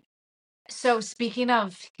misfortune. so speaking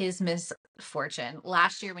of his misfortune,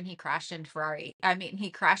 last year when he crashed in Ferrari, I mean,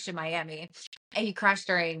 he crashed in Miami, and he crashed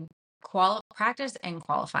during practice and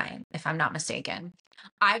qualifying, if I'm not mistaken.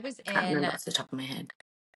 I was Can't remember in, off the top of my head.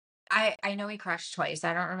 I know he crashed twice.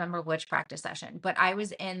 I don't remember which practice session, but I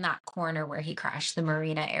was in that corner where he crashed, the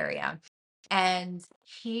marina area. And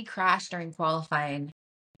he crashed during qualifying.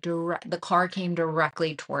 The car came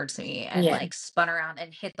directly towards me and Yeah. like spun around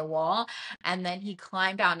and hit the wall. And then he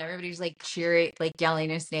climbed out and everybody's like cheering, like yelling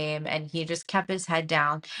his name. And he just kept his head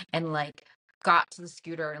down and like got to the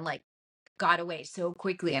scooter and like got away so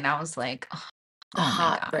quickly, and I was like, The oh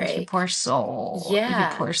my God, you poor heartbreak. soul. You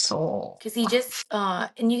Yeah. poor soul. Because he just,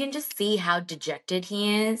 and you can just see how dejected he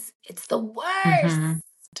is. It's the Hmm. worst.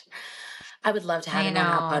 I would love to have I him on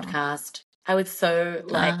our know. podcast. I would so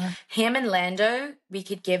like him and Lando, we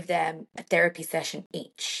could give them a therapy session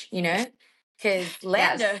each, you know? Because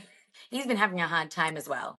Lando, Yes. he's been having a hard time as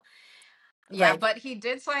well. Yeah, Like, but he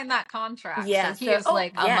did sign that contract. So yeah, he so, is oh,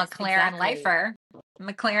 like a yes, McLaren exactly. lifer.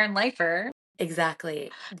 McLaren lifer.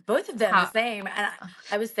 Exactly. Both of them the How same. And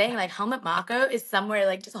I was saying, like, Helmut Marko is somewhere,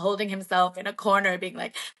 like, just holding himself in a corner, being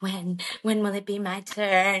like, when will it be my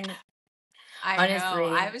turn? I know. I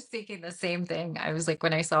Honestly. was thinking the same thing. I was like,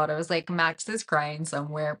 when I saw it, I was like, Max is crying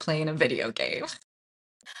somewhere playing a video game.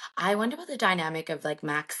 I wonder what the dynamic of like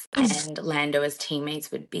Max and Lando as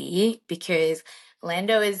teammates would be, because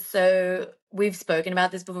Lando is so, we've spoken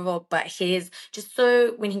about this before, but he's just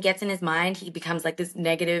so, when he gets in his mind, he becomes like this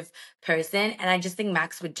negative person. And I just think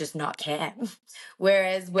Max would just not care.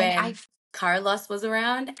 Whereas And when Carlos was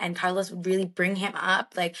around and Carlos would really bring him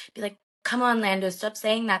up, like be like, come on, Lando, stop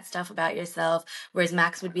saying that stuff about yourself. Whereas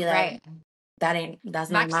Max would be like, right.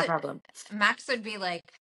 that's not Max my problem. Max would be like,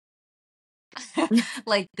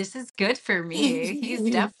 like, this is good for me. He's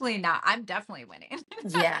definitely not. I'm definitely winning.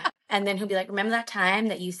 Yeah. And then he'll be like, remember that time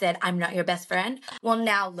that you said, I'm not your best friend? Well,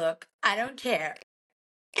 now look, I don't care.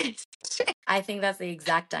 I think that's the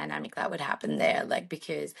exact dynamic that would happen there. Like,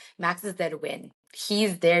 because Max is there to win.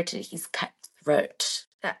 He's cutthroat.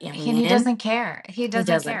 That young And he man. doesn't care. He He doesn't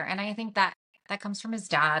doesn't. care. And I think that that comes from his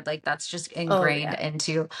dad. Like that's just Oh, ingrained yeah.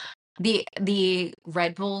 into the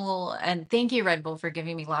Red Bull. And thank you, Red Bull, for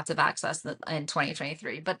giving me lots of access in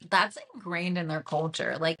 2023. But that's ingrained in their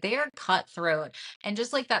culture. Like they are cutthroat. And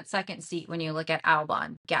just like that second seat when you look at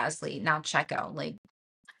Albon, Gasly, now Checo, like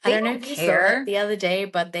I they don't know don't if you saw it care. the other day,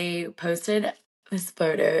 but they posted this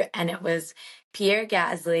photo and it was Pierre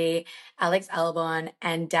Gasly, Alex Albon,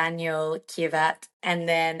 and Daniel Kvyat, and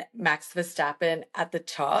then Max Verstappen at the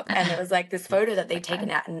top. And it was like this photo that they'd taken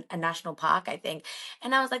at a national park, I think.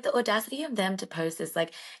 And I was like, the audacity of them to post this,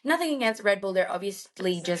 like, nothing against Red Bull. They're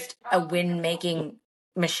obviously just a win-making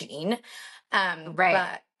machine. Right.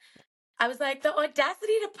 But I was like, the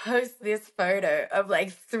audacity to post this photo of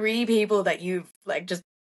like three people that you've like just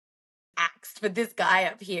axed for this guy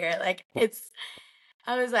up here. Like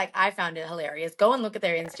I was like, I found it hilarious. Go and look at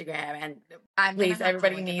their Instagram, and I'm gonna please, have to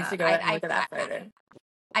everybody look at needs to that. go and look at that photo.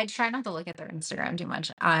 I try not to look at their Instagram too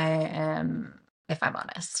much. I am, if I'm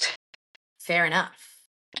honest. Fair enough.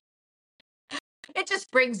 It just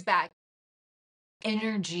brings back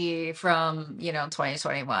energy from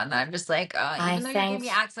 2021. I'm just like, I even though you gave me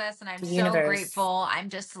thanked access and I'm the so universe. grateful, I'm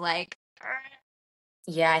just like,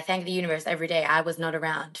 Yeah, I thank the universe every day. I was not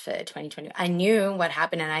around for 2020. I knew what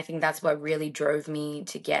happened, and I think that's what really drove me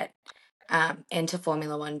to get into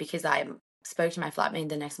Formula One, because I spoke to my flatmate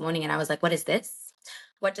the next morning and I was like, what is this?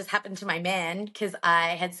 What just happened to my man? Because I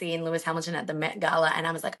had seen Lewis Hamilton at the Met Gala and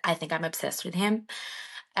I was like, I think I'm obsessed with him.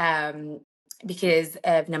 Because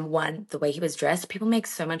of number one, the way he was dressed. People make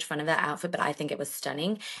so much fun of that outfit, but I think it was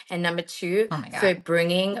stunning. And number two, oh my for God.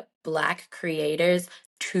 bringing Black creators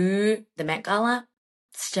to the Met Gala,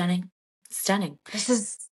 stunning, stunning. This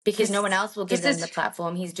is, Because no one this, else will give this them the is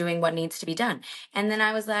platform. He's doing what needs to be done. And then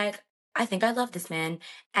I was like, I think I love this man.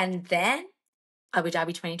 And then Abu Dhabi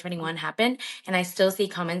 2021 happened, and I still see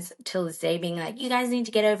comments till this day being like, you guys need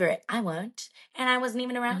to get over it. I won't. And I wasn't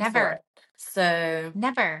even around for never, it. So,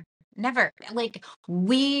 never, never. Like,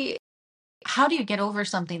 how do you get over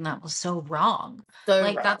something that was so wrong? so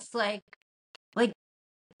Like, wrong. that's like,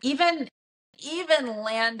 even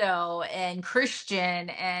Lando and Christian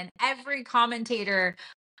and every commentator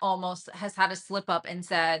almost has had a slip up and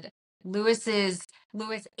said Lewis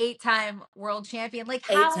 8-time world champion. Like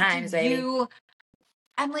 8 how do times, baby. you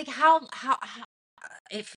I'm like how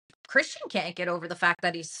if Christian can't get over the fact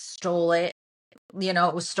that he stole it,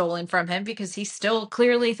 it was stolen from him because he still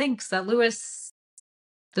clearly thinks that Lewis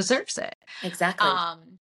deserves it. Exactly.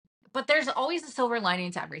 Um But there's always a silver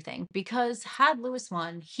lining to everything because had Lewis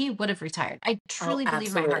won, he would have retired. I Oh, truly believe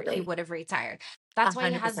in my heart he absolutely. would have retired. That's why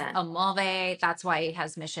he has 100%. a Move. That's why he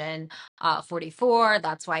has Mission 44.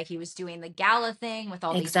 That's why he was doing the gala thing with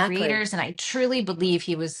all these Exactly. creators. And I truly believe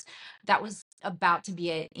that was about to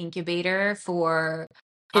be an incubator for,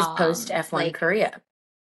 His post F1 like, career.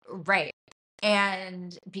 right.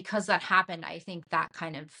 And because that happened, I think that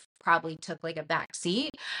kind of probably took like a back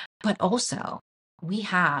seat. But also, we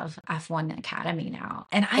have F1 Academy now.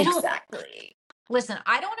 And I don't, Exactly. Listen,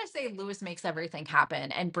 I don't want to say Lewis makes everything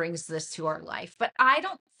happen and brings this to our life, but I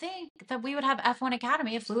don't think that we would have F1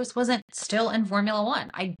 Academy if Lewis wasn't still in Formula One.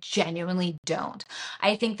 I genuinely don't.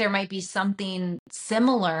 I think there might be something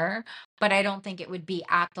similar, but I don't think it would be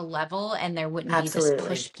at the level and there wouldn't be this Absolutely.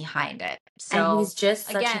 push behind it. And So, he's just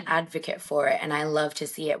such an again, advocate for it, and I love to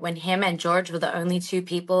see it. When him and George were the only two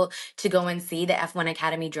people to go and see the F1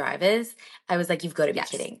 Academy drivers, I was like, you've got to be yes.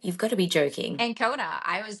 kidding. You've got to be joking. And Kona,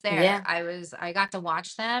 I was there. Yeah. I got to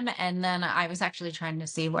watch them, and then I was actually trying to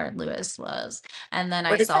see where Lewis was. And then I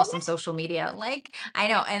What is saw that? some social media, like, I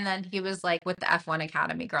know. And then he was like with the F1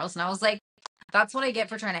 Academy girls. And I was like, that's what I get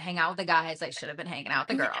for trying to hang out with the guys. I should have been hanging out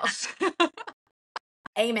with the girls.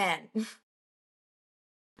 Amen.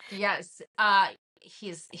 Yes. Yeah,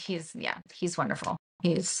 he's wonderful.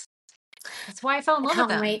 That's why I fell in I love with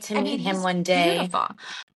can't him. wait to I meet mean, him he's one day. beautiful.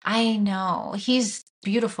 I know. He's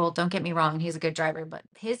beautiful. Don't get me wrong. He's a good driver, but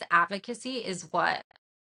his advocacy is what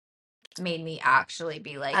made me actually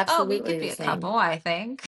be like, oh, we could Absolutely be the a same. couple, I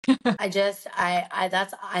think.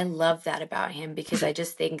 I love that about him because I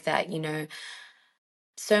just think that,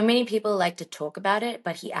 so many people like to talk about it,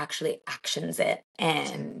 but he actually actions it.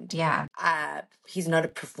 And Yeah. he's not a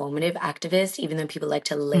performative activist, even though people like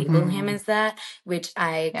to label him Hmm. as that, which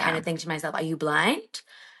I kind Yeah. of think to myself, are you blind?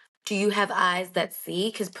 Do you have eyes that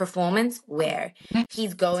see? Because performance, where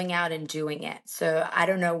he's going out and doing it. So I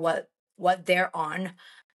don't know what they're on,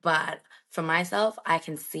 but for myself, I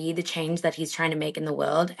can see the change that he's trying to make in the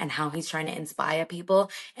world and how he's trying to inspire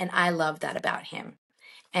people. And I love that about him.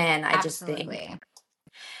 And I just think Absolutely.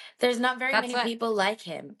 there's not very That's many what people like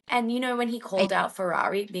him. And when he I, called out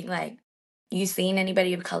Ferrari, being like, you seen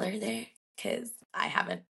anybody of color there? Because I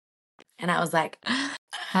haven't. And I was like,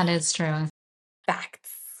 that is true.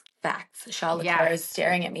 facts, facts. Charles Leclerc is Yes.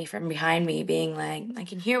 staring at me from behind me, being like, I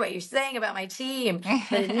can hear what you're saying about my team,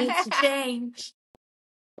 but it needs to change.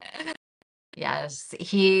 Yes.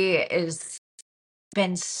 He is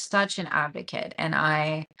been such an advocate, and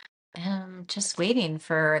I am just waiting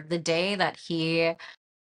for the day that he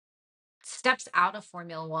steps out of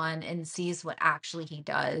Formula One and sees what actually he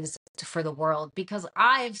does for the world. Because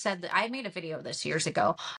I've said that I made a video of this years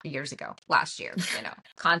ago, last year,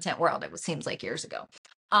 content world, seems like years ago.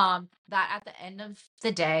 That at the end of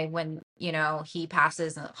the day, when, he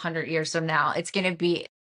passes 100 years from now, it's going to be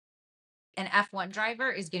an F1 driver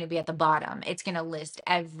is going to be at the bottom. It's going to list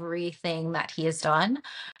everything that he has done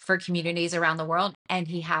for communities around the world. And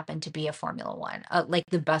he happened to be a Formula One, like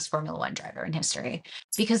the best Formula One driver in history.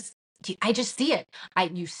 Because I just see it.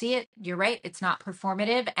 You see it. You're right. It's not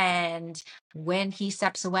performative. And when he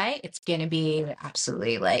steps away, it's going to be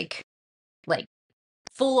absolutely like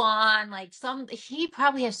full on, like he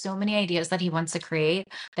probably has so many ideas that he wants to create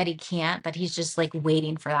that he can't, that he's just like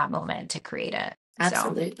waiting for that moment to create it. So.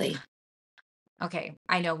 Absolutely. Okay,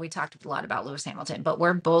 I know we talked a lot about Lewis Hamilton, but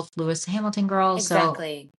we're both Lewis Hamilton girls, so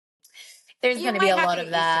Exactly. There's you going to be might a have to lot get of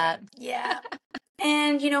used to that. Yeah.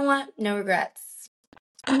 And you know what? No regrets.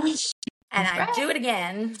 it. And I Right. do it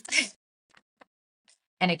again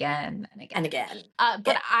And again and again. and again. But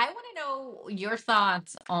Yeah. I want to know your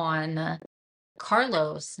thoughts on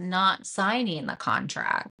Carlos not signing the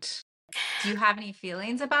contract. Do you have any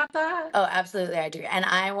feelings about that? Oh, absolutely, I do. And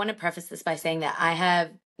I want to preface this by saying that I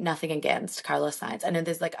have nothing against Carlos Sainz. I know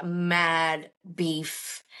there's like a mad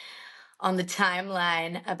beef on the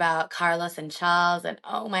timeline about Carlos and Charles. And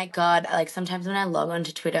oh my God, like sometimes when I log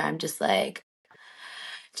onto Twitter, I'm just like,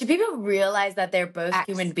 do people realize that they're both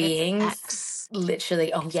human X. It's beings? X.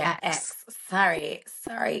 Literally. Oh It's yeah, X. X.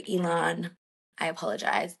 Sorry, Elon. I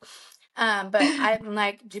apologize. But I'm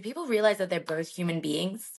like, do people realize that they're both human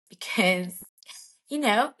beings? Because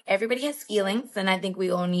everybody has feelings, and I think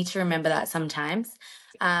we all need to remember that sometimes.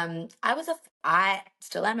 I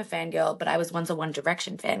still am a fangirl, but I was once a One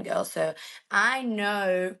Direction fangirl, so I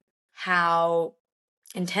know how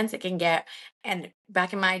intense it can get. And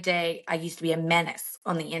back in my day, I used to be a menace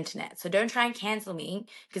on the internet. So don't try and cancel me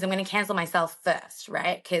because I'm going to cancel myself first,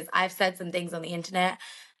 right? Because I've said some things on the internet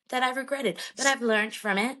that I've regretted, but I've learned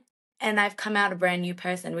from it. And I've come out a brand new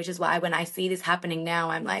person, which is why when I see this happening now,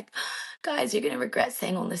 I'm like, guys, you're going to regret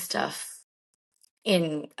saying all this stuff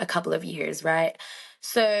in a couple of years, right?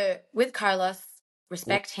 So with Carlos,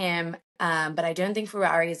 respect him. But I don't think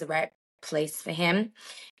Ferrari is the right place for him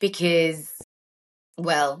because,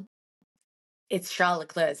 well, it's Charles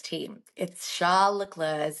Leclerc's team. It's Charles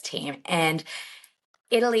Leclerc's team. And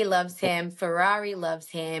Italy loves him. Ferrari loves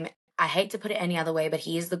him. I hate to put it any other way, but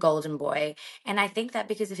he is the golden boy. And I think that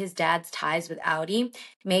because of his dad's ties with Audi,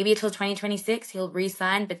 maybe until 2026 he'll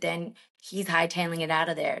re-sign, but then he's hightailing it out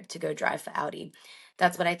of there to go drive for Audi.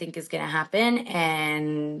 That's what I think is going to happen.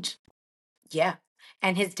 And Yeah.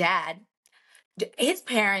 And his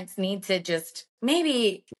parents need to just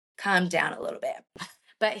maybe calm down a little bit.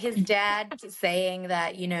 But his dad saying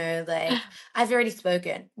that, like, I've already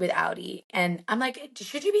spoken with Audi. And I'm like,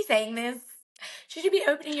 should you be saying this? Should you be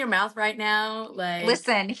opening your mouth right now? Like,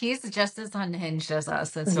 Listen, he's just as unhinged as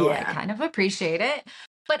us, and so I yeah. kind of appreciate it.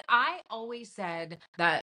 But I always said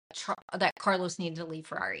that that Carlos needed to leave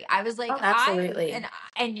Ferrari. I was like, Oh, absolutely.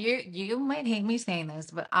 and you might hate me saying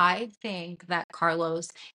this, but I think that Carlos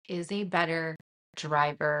is a better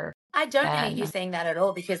driver I don't hate you than saying that at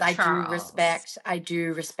all, because Charles. I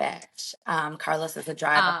do respect Carlos as a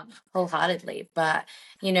driver Um, wholeheartedly. But,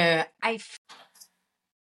 you know, I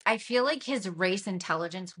I feel like his race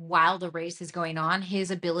intelligence while the race is going on, his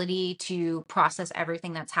ability to process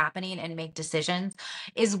everything that's happening and make decisions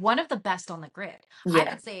is one of the best on the grid. I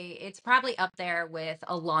yeah, would say it's probably up there with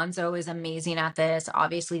Alonso is amazing at this.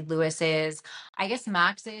 Obviously, Lewis is. I guess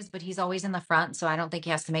Max is, but he's always in the front, so I don't think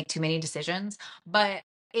he has to make too many decisions. But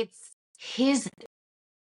it's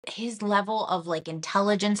his level of like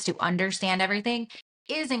intelligence to understand everything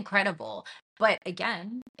is incredible. But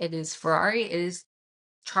again, it is Ferrari, it is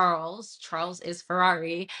Charles. Charles is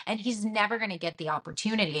Ferrari, and he's never going to get the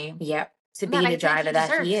opportunity yep, to that be I the think driver he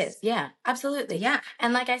that he is. deserves. Yeah, absolutely. Yeah.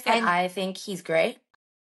 And like I said, And I think he's great,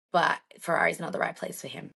 but Ferrari's not the right place for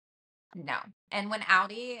him. no. And when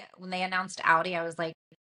they announced Audi, I was like,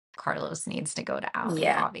 Carlos needs to go to Audi,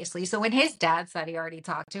 Yeah, obviously. So when his dad said he already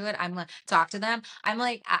talked to it, I'm like, talk to them. I'm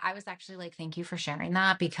like, I was actually like, thank you for sharing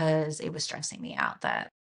that because it was stressing me out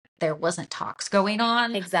that there wasn't talks going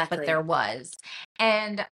on, but there exactly. was.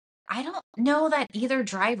 And I don't know that either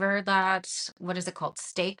driver that, what is it called?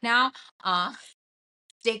 Stake now. Uh,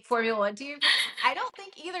 Stake Formula One team. I don't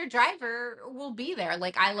think either driver will be there.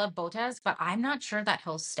 Like I love Bottas, but I'm not sure that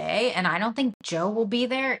he'll stay. And I don't think Joe will be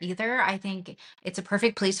there either. I think it's a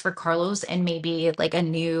perfect place for Carlos and maybe like a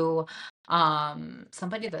new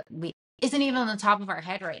somebody that we isn't even on the top of our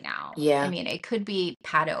head right now. I Yeah. mean, it could be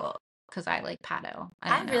Pato because I like Pato.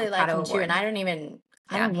 I I don't know. really like Pato him too, and Award.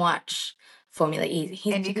 I Yeah. don't watch Formula E.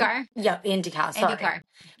 IndyCar. Yeah, IndyCar, sorry. IndyCar.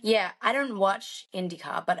 Yeah, I don't watch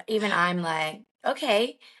IndyCar, but even I'm like,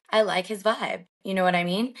 okay, I like his vibe. You know what I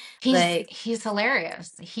mean? Like, He's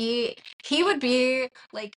hilarious. He would be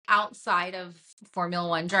like outside of Formula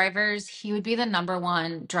One drivers, he would be the number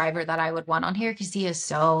one driver that I would want on here because he is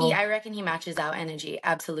so I reckon he matches our energy. yeah,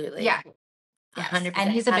 Absolutely. yes. And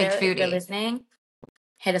 100%. he's a big Pato, if you're foodie. listening,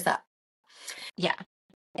 hit us up. Yeah,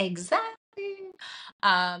 exactly.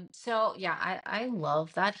 So yeah, I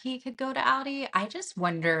love that he could go to Audi. I just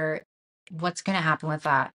wonder what's gonna happen with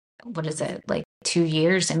that. What is it, like 2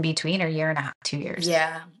 years in between or year and a half, 2 years?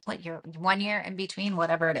 Yeah. What year, 1 year in between,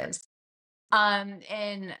 whatever it is. And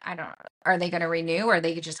I don't know, are they going to renew or are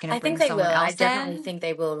they just going I to think bring they someone will. I else definitely in? think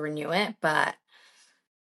they will renew it, but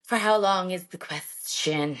for how long is the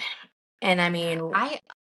question? And I mean, I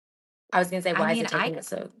I was going to say, I why is mean, it taking it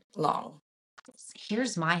so long?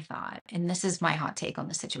 here's my thought, and this is my hot take on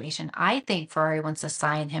the situation. I think Ferrari wants to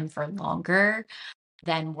sign him for longer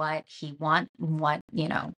than what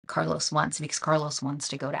Carlos wants because Carlos wants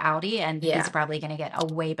to go to Audi and he's Yeah. probably going to get a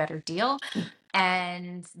way better deal.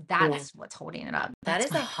 And Ooh, that's what's holding it up. that That's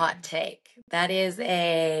is my a hot opinion. take.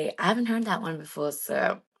 I haven't heard that one before.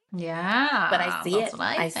 So, but I Yeah, see that's it. what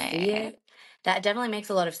I I see think. it. That definitely makes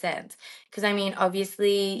a lot of sense. Because I mean,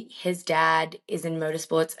 obviously, his dad is in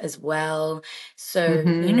motorsports as well. So,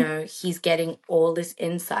 Hmm. he's getting all this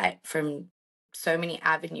insight from so many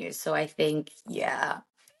avenues. So I think, yeah,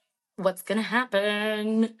 what's going to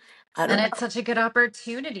happen? I And don't it's know. such a good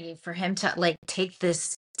opportunity for him to like take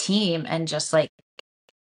this team and just like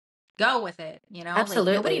go with it, like nobody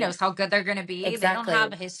Absolutely. knows how good they're going to be. They don't have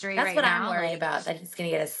Exactly. a history That's right what I'm now. worried Like, about, that he's going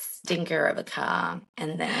to get a stinker of a car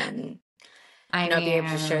and then I not be able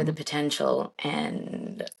to show the mean, potential.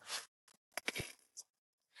 And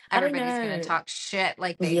I don't everybody's going to know. talk shit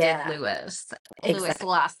like they did Yeah, Lewis. Lewis exactly.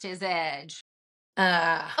 lost his edge.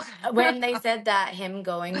 Uh, when they said that him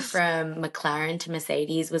going from McLaren to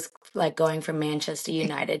Mercedes was like going from Manchester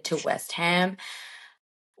United to West Ham,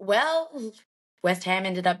 well, West Ham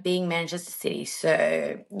ended up being Manchester City.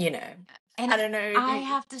 So, And I don't know. I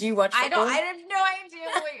have to, Do you watch I football? have no idea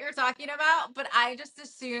what you're talking about, but I just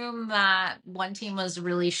assume that one team was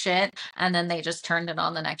really shit and then they just turned it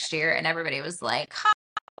on the next year and everybody was like, ha,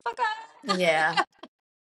 fuck off. Yeah.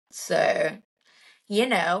 So, you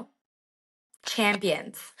know.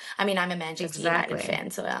 Champions. I mean, I'm a Manchester United Exactly.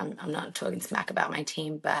 fan, so I'm not talking smack about my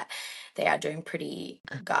team, but they are doing pretty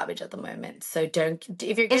garbage at the moment. So don't,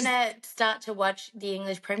 if you're Is gonna start to watch the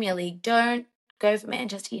English Premier League, don't go for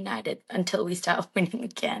Manchester United until we start winning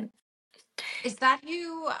again. Is that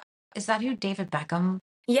who? Is that who David Beckham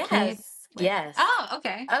played Yes. with? Yes. Oh,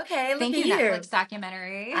 okay. Okay, look Thank at you, you. Netflix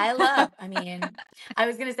documentary. I mean, I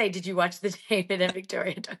was gonna say, did you watch the David and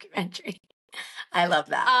Victoria documentary? I love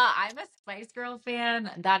that. I'm a Spice Girl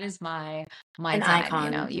fan. That is my An time,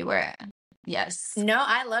 icon. You were, yes. No,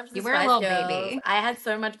 I loved the You were a Spice little Girls. baby. I had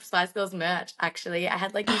so much Spice Girls merch, actually. I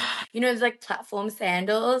had like these, those like platform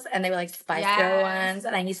sandals, and they were like Spice Girl Yes. ones,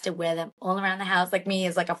 and I used to wear them all around the house, like me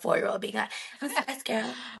as like a 4-year-old being like, I'm a Spice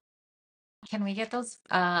Girl. Can we get those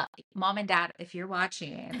mom and dad, if you're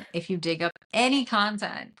watching, if you dig up any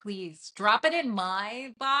content, please drop it in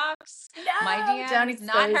my box, my No, don't DMs,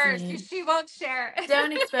 not expose hers, me. because she won't share.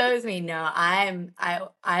 Don't expose me. No, I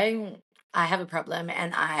have a problem,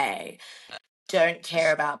 and I don't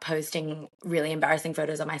care about posting really embarrassing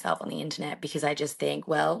photos of myself on the internet because I just think,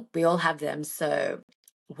 well, we all have them, so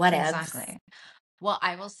whatevs. Exactly. Well,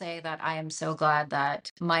 I will say that I am so glad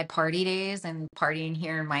that my party days and partying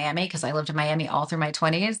here in Miami, because I lived in Miami all through my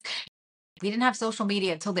 20s, we didn't have social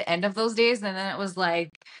media until the end of those days. And then it was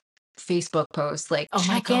like Facebook posts, like Oh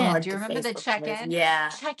my check in. God, Do you the remember the Facebook check post. in? Yeah.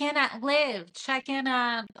 Check in at Live, check in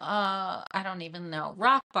at I don't even know,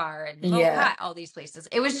 Rock Bar and Mo Yeah. Hut, all these places.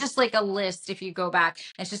 It was just like a list if you go back.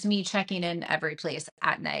 It's just me checking in every place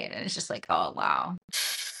at night. And it's just like, oh wow.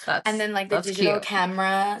 And then like the That's digital cute.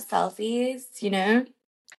 camera selfies.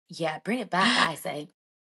 Yeah, bring it back, I say.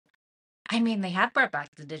 I mean, they have brought back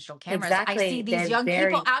the digital cameras. I see Exactly. these They're young people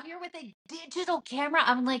very, out here with a digital camera.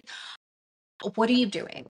 I'm like, what are you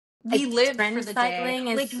doing? We it's live for trend the day. cycling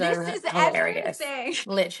is Like, this so is hilarious.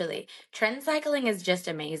 everything. Literally. Trend cycling is just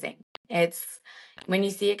amazing. It's when you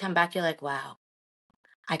see it come back, you're like, wow,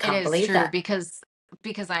 I It can't is believe true that.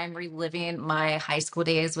 because I'm reliving my high school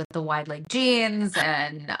days with the wide leg jeans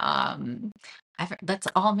and that's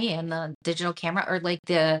all me, and the digital camera, or like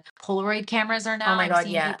the Polaroid cameras are Oh now. my I'm God,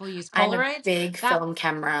 seeing yeah. people use I'm a Polaroids. big That film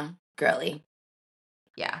camera girly.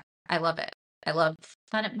 Yeah, I love it. I love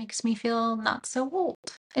that it makes me feel not so old.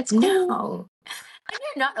 It's cool. No. And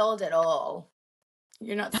you're not old at all.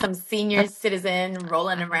 You're not some senior citizen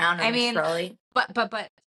rolling around I on a mean, trolley. but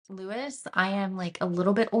Lewis, I am like a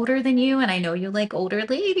little bit older than you, and I know you like older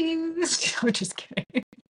ladies. I'm just kidding.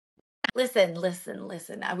 Listen.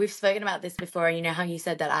 We've spoken about this before. You know how you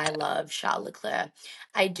said that I love Charles Leclerc.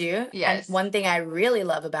 I do. And Yes. one thing I really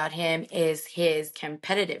love about him is his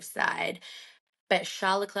competitive side. But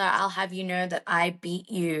Charles Leclerc, I'll have you know that I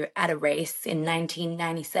beat you at a race in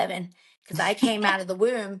 1997 because I came out of the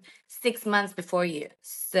womb 6 months before you.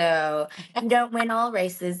 So you don't win all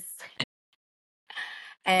races.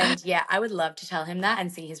 And yeah, I would love to tell him that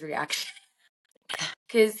and see his reaction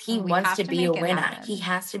because he We wants have to to be a make it winner. He happen.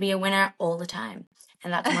 has to be a winner all the time.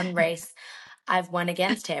 And that's one race I've won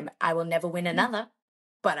against him. I will never win another,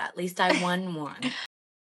 but at least I won one.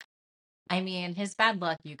 I mean, his bad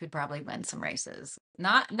luck, you could probably win some races.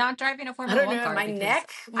 Not driving a I Formula don't One know. car My because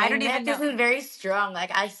neck, I my don't even neck know. isn't very strong.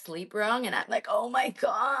 Like I sleep wrong, and I'm like, oh my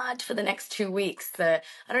God, for the next 2 weeks. So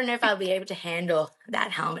I don't know if I'll be able to handle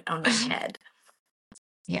that helmet on my head.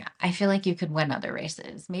 Yeah, I feel like you could win other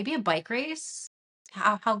races. Maybe a bike race.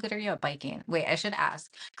 How good are you at biking? Wait, I should ask.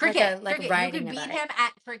 Cricket, Like cricket. You riding could a beat bike. him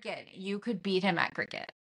at cricket. You could beat him at cricket.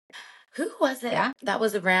 Who was it Yeah. that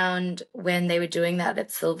was around when they were doing that at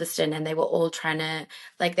Silverstone and they were all trying to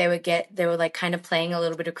like they were like kind of playing a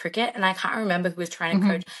little bit of cricket, and I can't remember who was trying to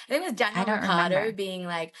Hmm. coach. I think it was I Daniel don't Ricciardo remember. being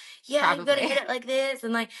like, yeah, you gotta Probably. hit it like this,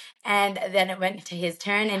 and then it went to his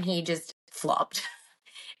turn and he just flopped.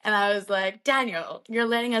 And I was like, Daniel, you're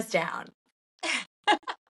letting us down.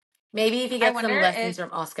 Maybe if you I get some wonder lessons if,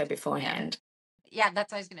 from Oscar yeah, beforehand. yeah,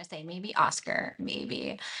 that's what I was gonna say. Maybe Oscar.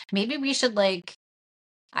 Maybe we should like.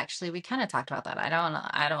 Actually, we kind of talked about that. I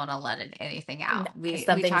don't want to let anything out. We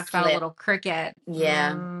Something talked about a slip. little cricket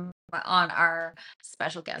Yeah. on our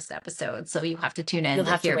special guest episode, so you have to tune in You'll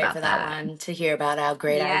to have to hear wait for about that that. one to hear about our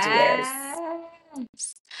great ideas. Yes.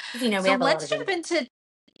 Because, we So have a lot of them.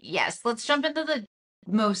 let's jump into the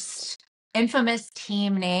most infamous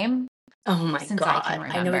team name Oh my since I can God. I know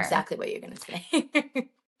remember. exactly what you're going to say.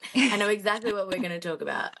 I know exactly what we're going to talk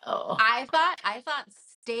about. Oh, I thought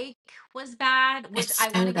steak was bad, which it's I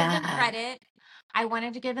want so to give them bad. credit. I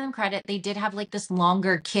wanted to give them credit. They did have like this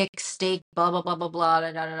longer kick steak, blah blah blah blah blah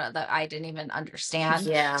da, da, da, da, that I didn't even understand.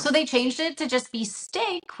 Yeah, So they changed it to just be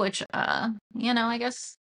steak, which I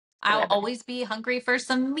guess I'll whatever. always be hungry for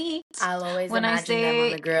some meat I'll always when I imagine them on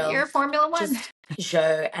say the grill. you're Formula One. Just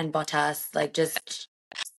Joe and Bottas, like just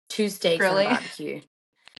two steaks on a Really? barbecue.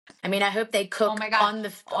 I mean, I hope they Oh cook my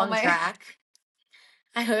God. Oh on my. track.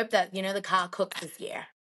 I hope that, the car cooks this year.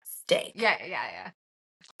 Steak. Yeah, yeah, yeah.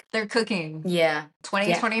 They're cooking. Yeah.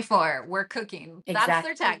 2024, we're cooking. That's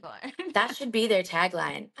their Exactly. tagline. That should be their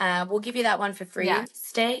tagline. We'll give you that one for Yeah, free,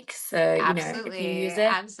 steak. So, if you use absolutely. it.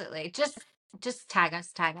 Absolutely. Just tag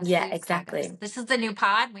us, Yeah, please tag us. exactly. This is the new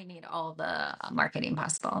pod. We need all the marketing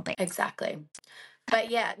possible. Thanks. Exactly. But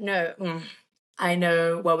yeah, no, I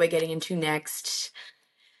know what we're getting into next.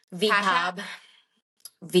 Cash App, VCarb.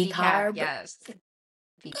 VCAB, VCarb. yes.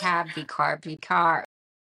 VCAB, VCARB, VCAR,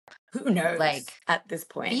 Who knows like at this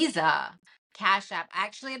point? Visa, Cash App. I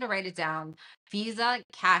actually had to write it down. Visa,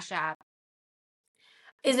 Cash App.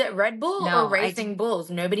 Is it Red Bull or No, Racing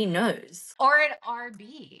Bulls? Nobody knows. or an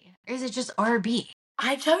RB. Or is it just RB?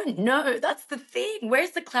 I don't know. That's the thing.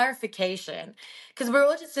 Where's the clarification? Because we're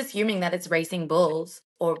all just assuming that it's Racing Bulls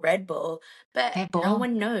or Red Bull, but Red no Bull.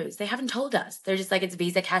 one knows. They haven't told us. They're just like, it's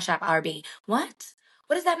Visa, Cash App, RB. What?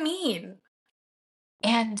 What does that mean?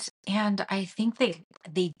 And I think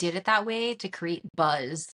they did it that way to create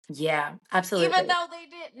buzz, Yeah, even absolutely. though they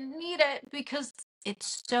didn't need it, because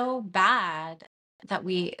it's so bad that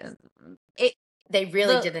They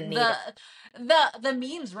really the didn't need the it. the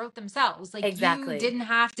memes wrote themselves. Like, you Exactly. didn't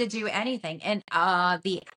have to do anything. And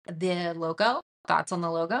the logo, thoughts on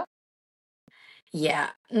the logo? Yeah.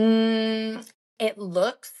 It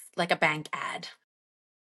looks like a bank ad.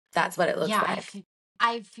 That's what it looks Yeah, like.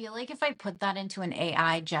 I feel like if I put that into an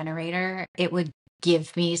AI generator, it would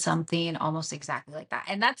give me something almost exactly like that.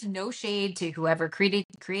 And that's no shade to whoever created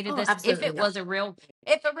Oh, this. If absolutely it not. was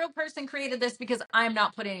if a real person created this, because I'm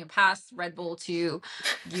not putting it past Red Bull to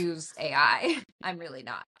use AI. I'm really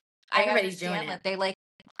not. I Everybody's doing understand it. that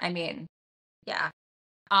I mean, yeah.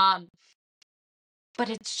 Um, but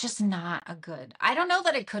it's just not a good. I don't know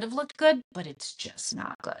that it could have looked good, but it's just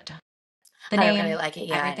not good. The I don't really name, like it.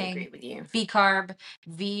 Yeah, I agree everything, with you. V carb,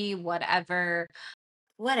 V whatever.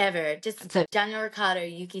 Whatever. Just The Daniel Ricciardo,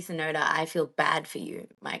 Yuki Tsunoda, I feel bad for you,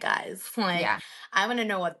 my guys. Like, Yeah, I want to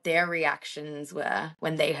know what their reactions were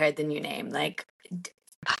when they heard the new name. Like,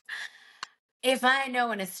 if I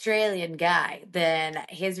know an Australian guy, then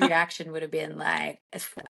his reaction would have been like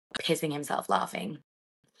pissing himself laughing.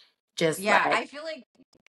 Just yeah. like,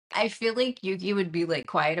 I feel like Yuki would be like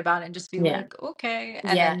quiet about it and just be yeah, like, okay.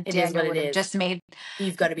 And yeah, then it is what it is.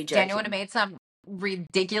 You've got to be Daniel would have joking. made some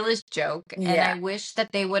ridiculous joke. And I Yeah, wish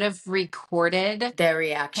that they would have recorded their him.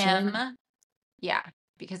 reaction. Yeah,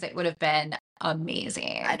 because it would have been I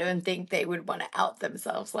amazing. don't think they would want to out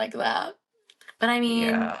themselves like that. But I mean,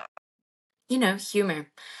 Yeah. humor.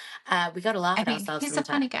 We got to laugh I at mean, ourselves he's a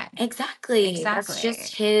sometimes. funny guy. Exactly. Exactly.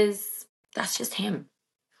 That's just him.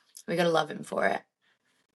 We got to love him for it.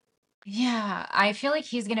 Yeah, I feel like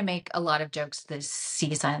he's going to make a lot of jokes this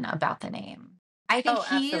season about the name. I think Oh,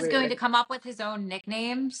 he is going to absolutely. come up with his own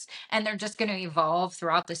nicknames, and they're just going to evolve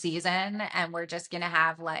throughout the season, and we're just going to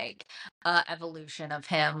have like a evolution of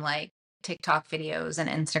him, like TikTok videos and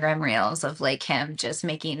Instagram reels of like him just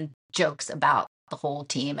making jokes about the whole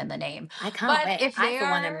team and the name. I can't But wait. if I, they for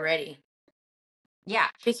one, am are, ready yeah,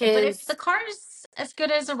 but if because the car is as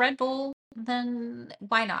good as a Red Bull, then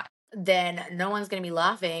why not? then no one's going to be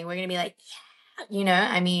laughing. We're going to be like, yeah,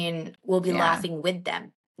 I mean, we'll be Yeah. laughing with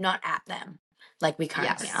them, not at them, like we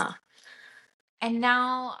currently Yes. are. And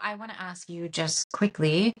now I want to ask you just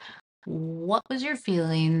quickly, what was your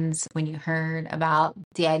feelings when you heard about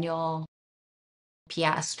Daniel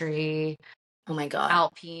Piastri, Oh my God.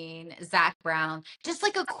 Alpine, Zach Brown? Just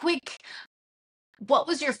like a quick, what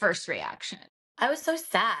was your first reaction? I was so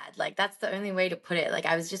sad. Like, that's the only way to put it. Like,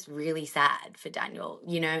 I was just really sad for Daniel,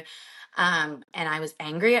 and I was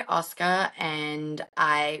angry at Oscar, and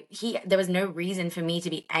there was no reason for me to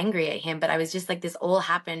be angry at him, but I was just like, this all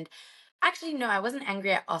happened. Actually, no, I wasn't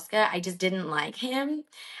angry at Oscar. I just didn't like him.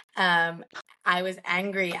 I was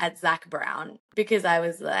angry at Zach Brown because I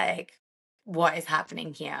was like, what is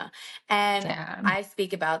happening here? And Yeah. I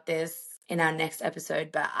speak about this in our next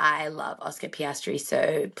episode, but I love Oscar Piastri,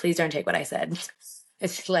 so please don't take what I said.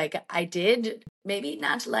 It's like I did maybe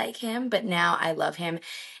not like him, but now I love him.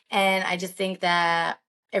 And I just think that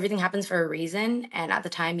everything happens for a reason. And at the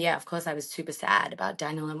time, yeah, of course, I was super sad about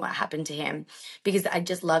Daniel and what happened to him because I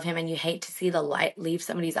just love him. And you hate to see the light leave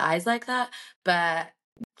somebody's eyes like that. But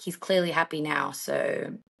he's clearly happy now.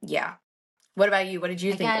 So, yeah. What about you? What did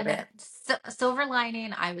you think of Again, it? silver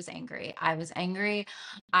lining, I was angry. I was angry.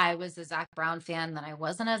 I was a Zach Brown fan, then I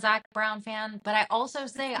wasn't a Zach Brown fan. But I also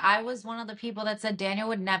say I was one of the people that said Daniel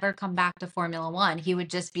would never come back to Formula One. He would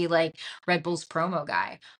just be like Red Bull's promo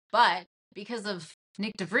guy. But because of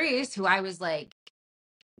Nick DeVries, who I was like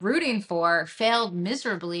rooting for failed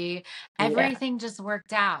miserably, Yeah, everything just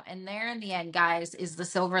worked out. And there in the end, guys, is the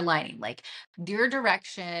silver lining. Like, your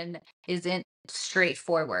direction isn't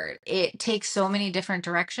straightforward. It takes so many different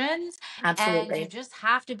directions, and you absolutely. just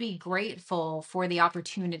have to be grateful for the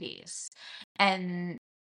opportunities, and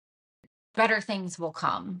better things will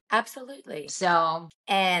come. Absolutely. So,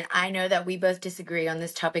 And I know that we both disagree on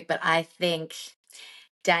this topic, but I think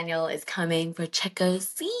Daniel is coming for Checo's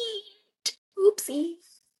seat. Oopsie.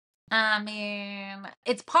 I mean,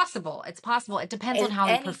 it's possible. It's possible. It depends on Is how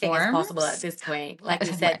he anything is possible at performs. this point. Like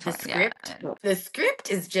we My said, point, yeah. the script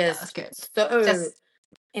is That's just good. so Just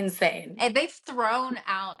insane. and they've thrown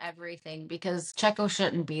out everything because Checo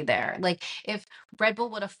shouldn't be there. Like, if Red Bull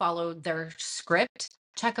would have followed their script,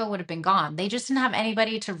 Checo would have been gone. They just didn't have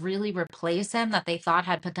anybody to really replace him that they thought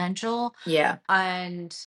had potential. Yeah.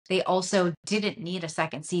 And they also didn't need a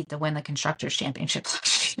second seat to win the Constructors' Championship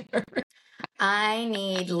last year. I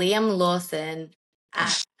need Liam Lawson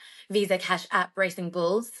at Visa Cash App Racing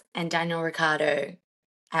Bulls and Daniel Ricciardo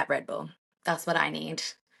at Red Bull. That's what I need.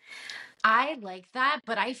 I like that,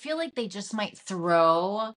 but I feel like they just might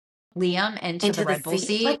throw Liam into the Into the Red Bull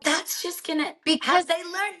seat. But seat that's just gonna have because they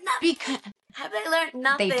learned because nothing? Have they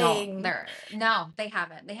learned they don't. nothing? They're no, they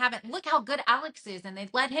haven't. They haven't. Look how good Alex is, and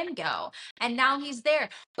they've let him go, and now he's there.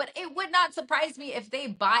 But it would not surprise me if they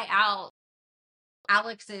buy out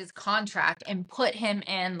Alex's contract and put him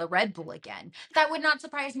in the Red Bull again. That would not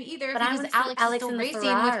surprise me either But I because want to see Alex is Alex still in the racing with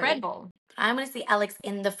Red Ferrari. Bull. I want to see Alex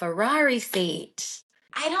in the Ferrari seat.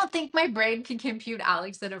 I don't think my brain can compute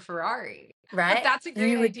Alex in a Ferrari. But Right? that's a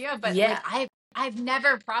great You would, idea. But like, yeah. I've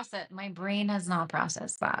never processed. My brain has not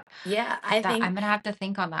processed that. Yeah. I That I'm think gonna have to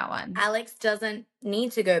think on that one. Alex doesn't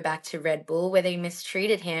need to go back to Red Bull where they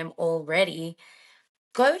mistreated him already.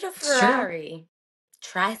 Go to It's true. Ferrari.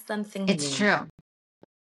 Try something It's new. true.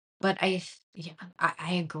 But yeah,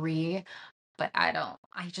 I agree. But I don't.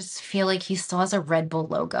 I just feel like he still has a Red Bull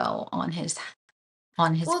logo on his Well,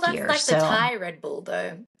 that's gear. like the So Thai Red Bull,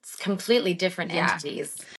 though. It's completely different yeah.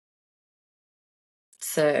 entities.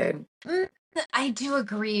 So, Mm, I do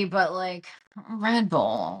agree, but like, Red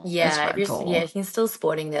Bull is yeah, Red Bull. he's still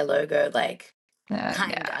sporting their logo, like, Yeah.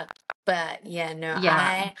 kinda. But yeah, no,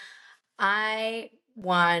 Yeah. I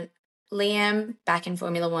want Liam back in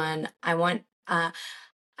Formula One.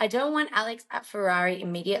 I don't want Alex at Ferrari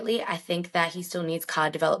immediately. I think that he still needs car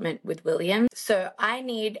development with Williams. So I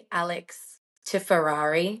need Alex to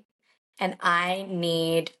Ferrari, and I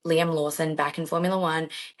need Liam Lawson back in Formula One,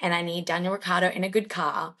 and I need Daniel Ricciardo in a good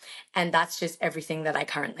car. And that's just everything that I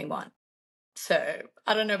currently want. So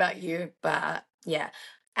I don't know about you, but yeah.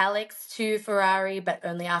 Alex to Ferrari, but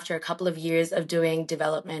only after a couple of years of doing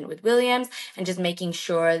development with Williams and just making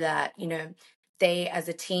sure that, they as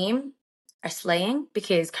a team are slaying,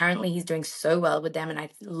 because currently he's doing so well with them. And I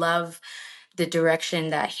love the direction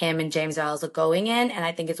that him and James Giles are going in. And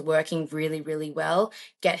I think it's working really, really well.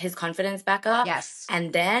 Get his confidence back up. Yes.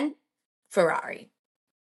 And then Ferrari.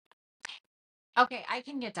 Okay, I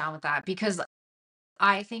can get down with that because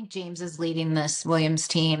I think James is leading this Williams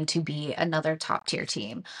team to be another top tier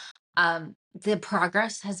team. The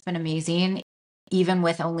progress has been amazing, even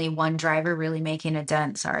with only one driver really making a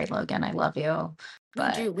dent. Sorry, Logan, I love you, We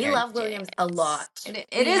but do. We love Williams a lot. it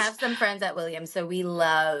We is. have some friends at Williams, so we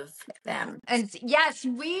love them. And yes,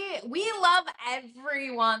 we love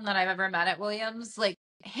everyone that I've ever met at Williams. Like,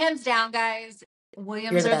 hands down, guys, You're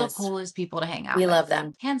Williams the are the best. coolest people to hang out We love with.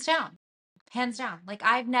 them. Hands down. Hands down. Like,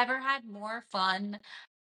 I've never had more fun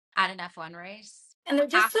at an F1 race. And they're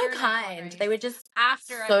just so After an F1 kind. They race. were just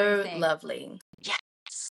After so everything. lovely. Yes.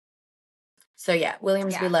 So yeah,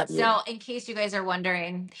 Williams, we Yeah. love you. So in case you guys are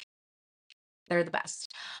wondering, they're the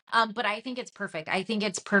best. But I think it's perfect. I think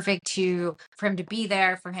it's perfect for him to be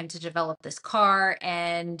there, for him to develop this car.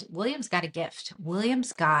 And Williams got a gift.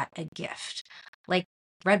 Williams got a gift. Like,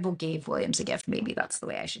 Red Bull gave Williams a gift. Maybe that's the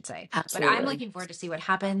way I should say. But I'm Absolutely. looking forward to see what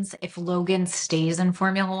happens if Logan stays in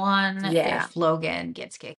Formula One, Yeah. if Logan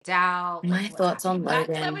gets kicked out. My Like, what's thoughts on happening with that?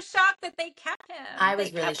 Because I Logan. was shocked that they kept him. I They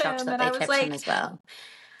was really kept shocked him, that and they kept him as well.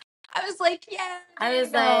 I was like, yeah, I there was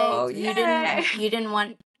you go. like, Yay. you didn't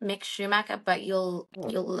want Mick Schumacher, but you'll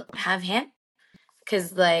have him?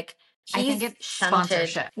 Because like I think he's it's shunted.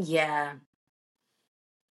 sponsorship. Yeah.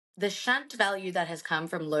 The shunt value that has come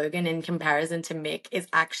from Logan in comparison to Mick is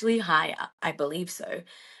actually higher. I believe so.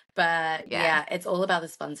 But yeah, it's all about the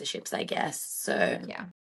sponsorships, I guess. So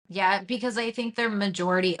Yeah, because I think their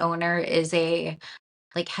majority owner is a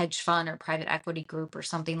like hedge fund or private equity group or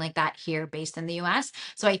something like that here based in the US.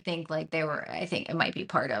 So I think I think it might be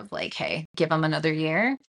part of like, hey, give them another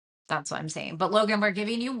year. That's what I'm saying. But Logan, we're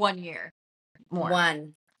giving you 1 year more.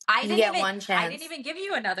 one. You get one chance. I didn't even give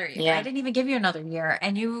you another year. Yeah. I didn't even give you another year.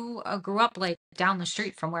 And you grew up like down the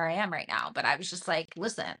street from where I am right now. But I was just like,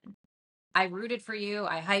 listen, I rooted for you.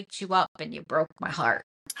 I hyped you up and you broke my heart.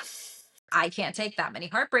 I can't take that many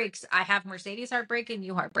heartbreaks. I have Mercedes heartbreak and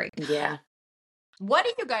you heartbreak. Yeah. What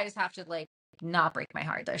do you guys have to like not break my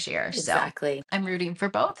heart this year? Exactly. So I'm rooting for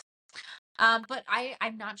both. But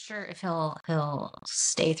I'm not sure if he'll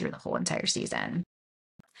stay through the whole entire season.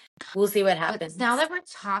 We'll see what happens. But now that we're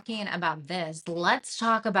talking about this, let's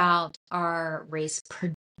talk about our race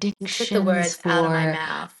predictions. You took the words out of my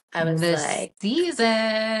mouth. I was this like, season.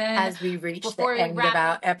 as we reach the end of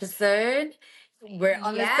our episode, we're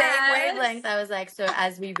on the same wavelength. I was like, so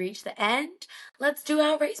as we reach the end, let's do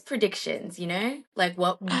our race predictions, you know? Like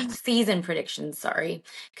what season predictions, sorry.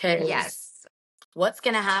 Because what's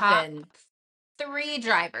going to happen? Top three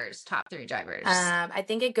drivers. I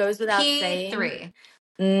think it goes without saying. P3.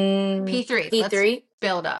 P3. P3. Let's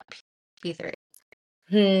build up. P3.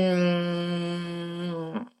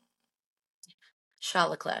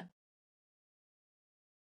 Charles Leclerc.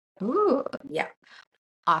 Ooh. Yeah.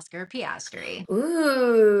 Oscar Piastri.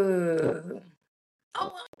 Ooh.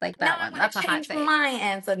 Oh, like that one. That's a hot take. My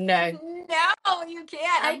answer. No, you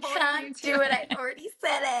can't. I can't do it. I already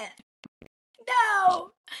said it.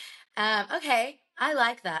 No. Okay. I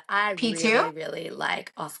like that. I P2? really, really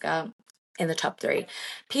like Oscar in the top 3.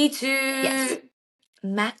 P2. Yes.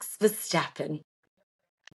 Max Verstappen.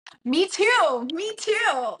 Me too.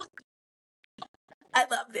 I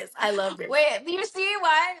love this. Wait, do you see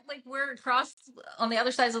why? Like we're across on the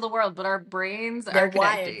other sides of the world, but our brains They're are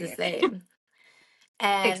wired the same.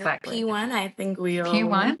 And exactly. P1, I think we all.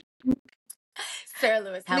 P1? Sir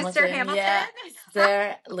Lewis Hamilton. Mr. Hamilton? Yeah.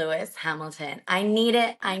 Sir Lewis Hamilton. I need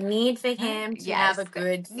it. I need for him to have a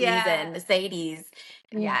good season. Yeah. Mercedes.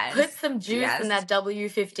 Yes. Put some juice in that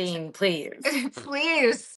W15, please.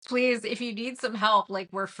 Please. If you need some help, like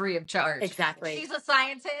we're free of charge. Exactly. She's a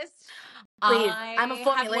scientist. Please. I'm a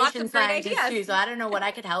formulation scientist too, so I don't know what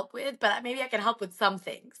I could help with, but maybe I can help with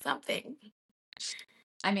something.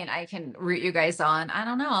 I mean, I can root you guys on. I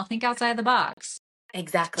don't know. I'll think outside the box.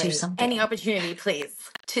 Exactly. Do something. Any opportunity, please,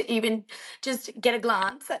 to even just get a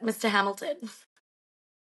glance at Mr. Hamilton.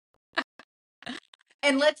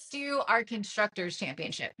 And let's do our constructors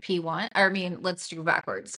championship. P1. Let's do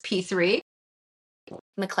backwards. P3.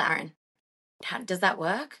 McLaren. Does that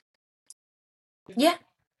work? Yeah.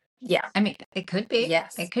 I mean, it could be.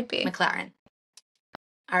 Yes. It could be. McLaren.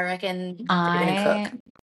 I reckon they're going to cook.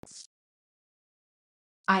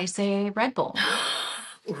 I say Red Bull.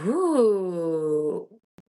 Ooh.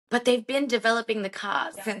 But they've been developing the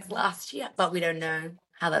cars since last year, but we don't know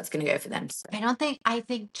how that's going to go for them. So. I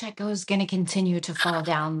think Checo's going to continue to fall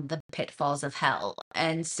down the pitfalls of hell.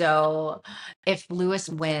 And so if Lewis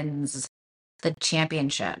wins the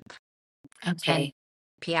championship, okay, and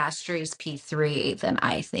Piastri's P3, then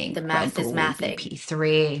I think the math is mathing.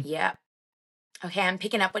 P3. Yeah. Okay, I'm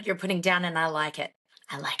picking up what you're putting down and I like it.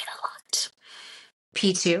 I like it a lot.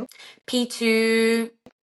 P2? P2,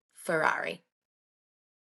 Ferrari.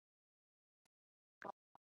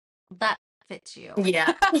 That fits you.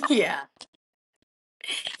 Yeah.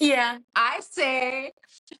 Yeah. I say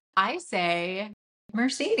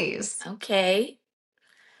Mercedes. Okay.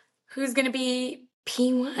 Who's going to be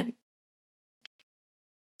P1?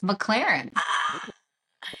 McLaren.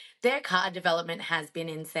 Their car development has been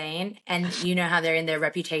insane. And you know how they're in their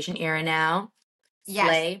reputation era now.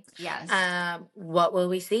 Yes. What will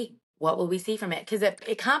we see? What will we see from it? Because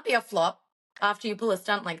it can't be a flop after you pull a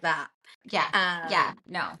stunt like that.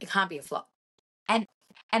 No. It can't be a flop. And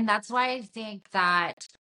that's why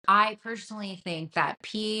I personally think that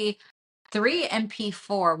P3 and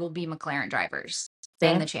P4 will be McLaren drivers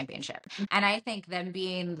in the championship. And I think them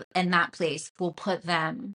being in that place will put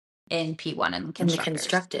them in P1 and the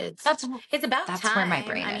constructors. It's about that's time. Where my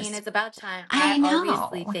brain is. I mean, it's about time. I know.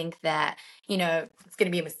 Obviously think that, it's going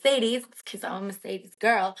to be a Mercedes because I'm a Mercedes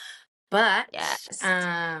girl. But,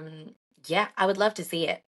 I would love to see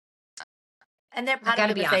it. And they're part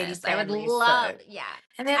of the Mercedes family.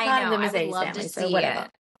 And they're part of the Mercedes family, so whatever.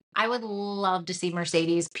 I would love to see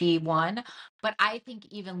Mercedes P1, but I think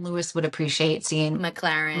even Lewis would appreciate seeing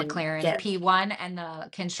McLaren P1 and the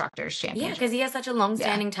Constructors Championship. Yeah, because he has such a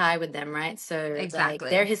long-standing tie with them, right? So exactly.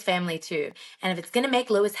 They're his family too. And if it's going to make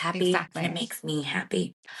Lewis happy, then it makes me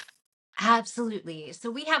happy. Absolutely.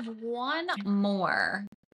 So we have one more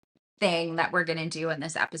thing that we're going to do in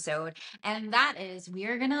this episode, and that is we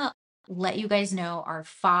are going to let you guys know our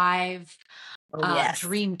 5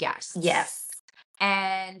 dream guests. Yes.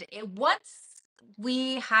 And once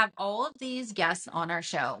we have all of these guests on our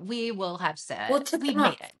show. We will have said, We'll tick we've them made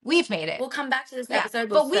off. it. We've made it. We'll come back to this Yeah, episode.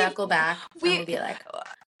 We'll but circle back and we, we'll be like,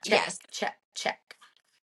 check, yes, check.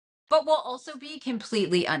 but we'll also be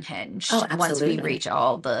completely unhinged Oh, once we absolutely. reach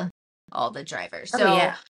all the drivers. Oh, So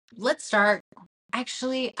yeah. let's start.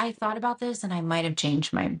 Actually, I thought about this and I might have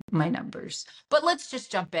changed my numbers, but let's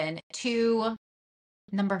just jump in to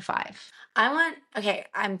number 5. Okay,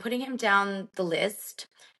 I'm putting him down the list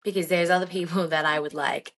because there's other people that I would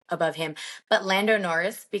like above him. But Lando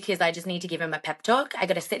Norris, because I just need to give him a pep talk. I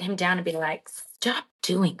got to sit him down and be like, stop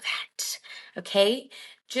doing that. Okay?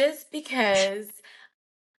 Just because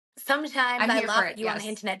sometimes I'm I here laugh for at it. you on the Yes.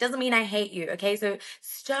 internet doesn't mean I hate you. Okay? So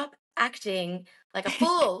stop acting like a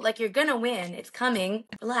fool, like you're going to win. It's coming.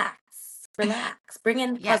 Relax. Bring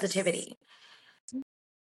in Yes. positivity.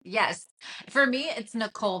 Yes. For me, it's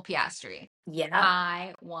Nicole Piastri.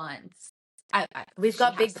 Yeah. We've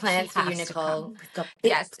got big plans for you, Nicole. We've got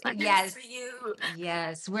big plans for you.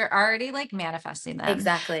 Yes. We're already like manifesting them.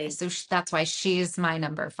 Exactly. So that's why she's my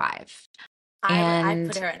number 5. I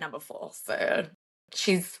put her at number 4. So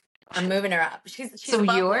I'm moving her up. She's so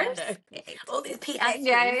above yours? Lando. All these Piastris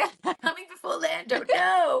Yeah. coming before Lando.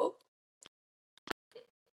 No.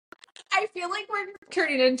 I feel like we're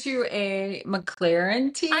turning into a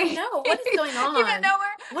McLaren team. I know. What is going on?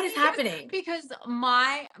 What is happening? Because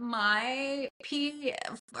my P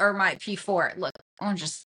or my P4, look, I'm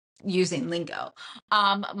just using lingo.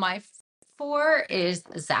 My 4 is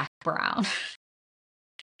Zach Brown.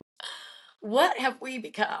 What have we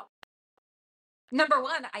become? Number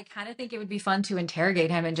 1, I kind of think it would be fun to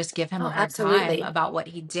interrogate him and just give him a hard absolutely. time about what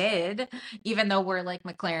he did, even though we're like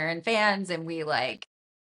McLaren fans and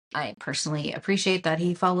I personally appreciate that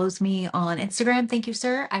he follows me on Instagram. Thank you,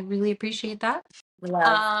 sir. I really appreciate that.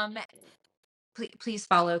 Love. Please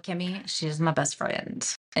follow Kimi. She's my best friend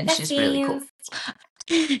and Besties. she's really cool.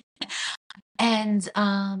 And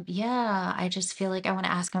yeah, I just feel like I want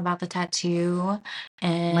to ask him about the tattoo.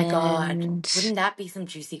 And oh my God. Wouldn't that be some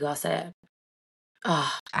juicy gossip?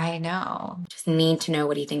 Oh, I know. Just need to know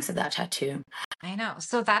what he thinks of that tattoo. I know.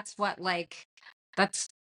 So that's that's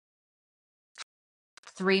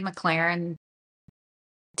 3 McLaren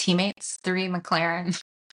teammates, 3 McLaren.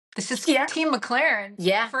 This is Team McLaren.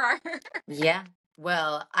 Yeah. For our Yeah.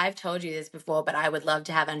 Well, I've told you this before, but I would love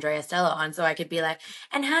to have Andrea Stella on so I could be like,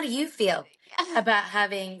 and how do you feel about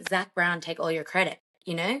having Zach Brown take all your credit?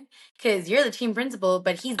 You know? Because you're the team principal,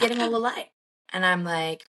 but he's getting all the light. And I'm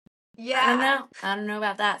like, yeah. I don't know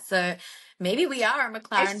about that. So maybe we are a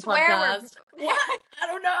McLaren podcast. What? I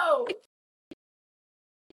don't know.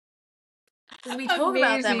 Because we talk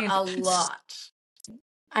about them a lot.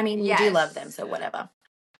 I mean, we do love them, so whatever.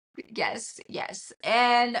 Yes.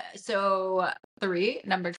 And so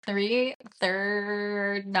number 3,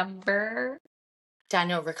 third number.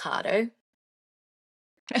 Daniel Ricciardo.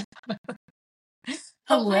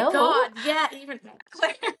 Hello? Oh my God. Yeah, even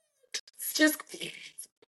Claire. It's just...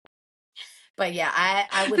 But yeah,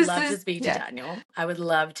 I would love to speak to Daniel. I would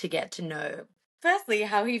love to get to know, firstly,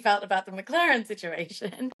 how he felt about the McLaren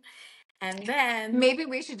situation. And then maybe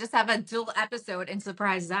we should just have a dual episode and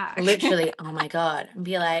surprise Zach. Literally, oh my God. And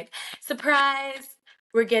be like, surprise,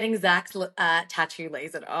 we're getting Zach's tattoo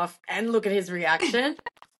lasered off. And look at his reaction.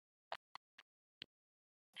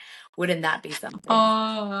 Wouldn't that be something?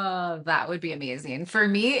 Oh, that would be amazing. For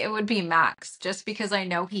me, it would be Max, just because I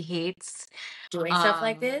know he hates doing stuff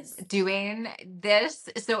like this.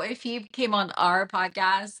 So if he came on our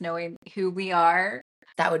podcast, knowing who we are,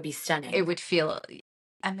 that would be stunning. It would feel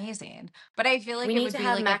amazing. But I feel like we it need would to be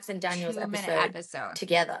have like Max a and Daniel's 2-minute episode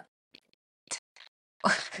together.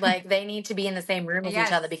 Like they need to be in the same room as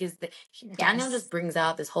each other because Daniel just brings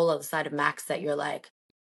out this whole other side of Max that you're like,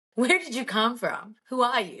 where did you come from? Who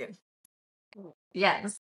are you?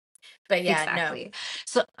 Yes. But yeah, no.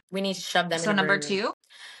 So we need to shove them in So number 2?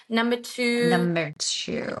 Number 2. Number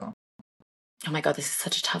 2. Oh my God, this is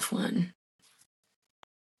such a tough one.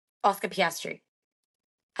 Oscar Piastri.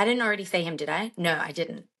 I didn't already say him, did I? No, I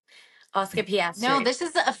didn't. Oscar Piastri. No, this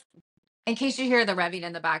is in case you hear the revving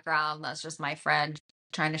in the background, that's just my friend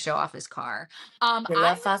trying to show off his car. We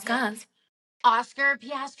love fast cars. Oscar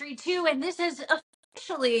Piastri too, and this has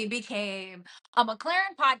officially became a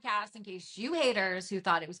McLaren podcast. In case you haters who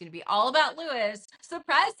thought it was going to be all about Lewis,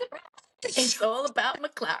 surprise! It's all about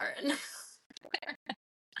McLaren.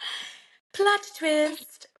 Plot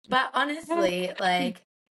twist. But honestly, like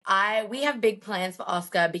we have big plans for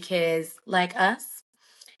Oscar because, like us,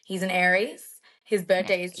 he's an Aries. His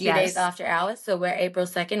birthday is 2 days after ours, so we're April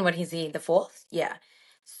 2nd. What is he? The 4th? Yeah.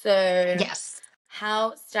 So yes.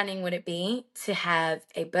 How stunning would it be to have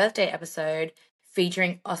a birthday episode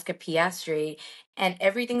featuring Oscar Piastri, and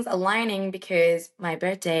everything's aligning because my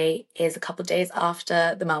birthday is a couple days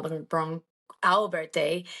after the Melbourne Grand. Our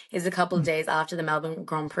birthday is a couple of days after the Melbourne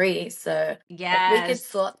Grand Prix. So if we could Yes.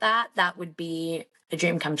 sort that, that would be a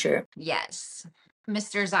dream come true. Yes.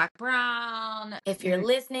 Mr. Zach Brown. If you're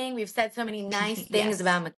listening, we've said so many nice things Yes.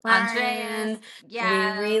 about Andreas. McLaren. We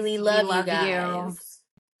Yes. really We love you love you. guys.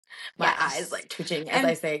 My Yes. eyes like twitching as And-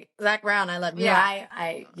 I say, Zach Brown, I love you. Yeah.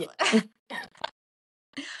 Yeah.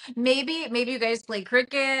 Maybe you guys play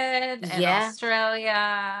cricket in Yeah.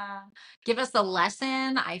 Australia. Give us a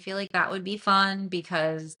lesson. I feel like that would be fun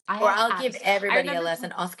because Or I'll give everybody a remember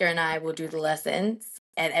lesson. Oscar and I will do the lessons,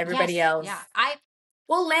 and everybody else. Yeah.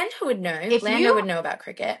 Well, Lando would know. If Lando you- would know about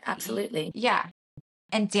cricket. Absolutely. Yeah.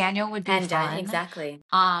 And Daniel would be And fun. exactly.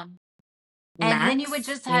 And Max, then you would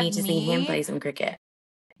just we have need to see him play some cricket.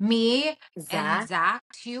 Me Zach. and Zach,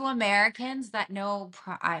 two Americans that know.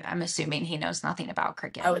 I'm assuming he knows nothing about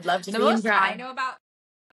cricket. I would love to the see him most try.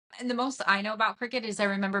 the most I know about cricket is I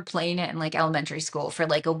remember playing it in like elementary school for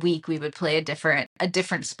like a week. We would play a different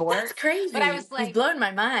sport. That's crazy. But I was like, you've blown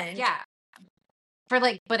my mind. Yeah.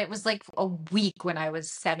 But it was like a week when I was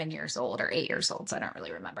 7 years old or 8 years old. So I don't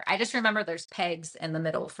really remember. I just remember there's pegs in the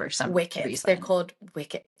middle for some wickets. reason. They're called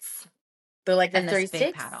wickets. They're like the And 3 this big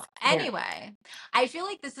sticks. paddle. Yeah. Anyway, I feel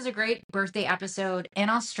like this is a great birthday episode in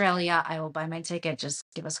Australia. I will buy my ticket. Just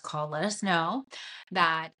give us a call. Let us know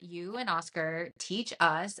that you and Oscar teach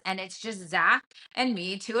us. And it's just Zach and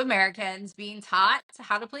me, two Americans, being taught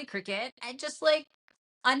how to play cricket and just like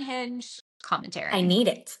unhinged commentary. I need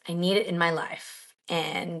it. I need it in my life.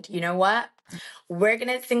 And you know what? We're going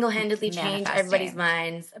to single-handedly change everybody's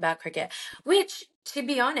minds about cricket. Which, to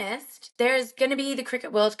be honest, there's going to be the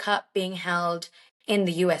Cricket World Cup being held in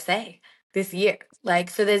the USA this year.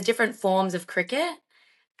 So there's different forms of cricket.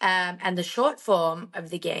 And the short form of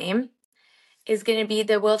the game is going to be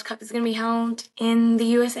the World Cup is going to be held in the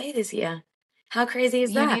USA this year. How crazy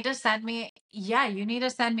is that? You need to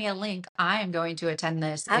send me a link. I am going to attend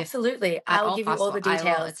this. Absolutely. I will give you all the details.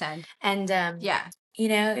 I will attend. And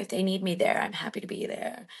if they need me there, I'm happy to be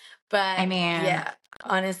there. But I mean, yeah,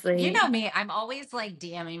 honestly, you know me, I'm always like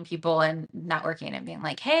DMing people and networking and being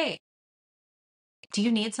like, hey, do you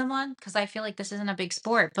need someone? Because I feel like this isn't a big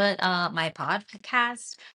sport, but my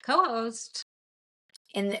podcast co-host.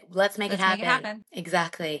 And let's make it happen.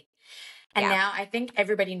 Exactly. And now I think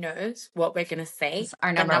everybody knows what we're going to say. It's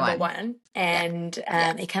our number one. And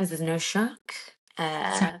it comes as no shock.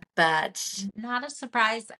 But not a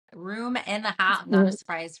surprise room in the house. Not a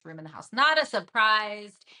surprise room in the house. Not a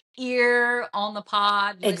surprised ear on the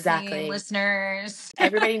pod. Exactly. Listeners.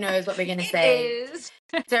 Everybody knows what we're going to say.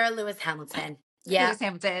 Sarah Lewis Hamilton. Yeah. Lewis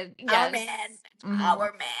Hamilton. Yes. Our man.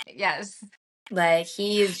 Our man. Yes.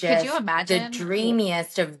 He is just Could you imagine? The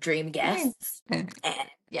dreamiest of dream guests.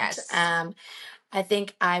 Yes. I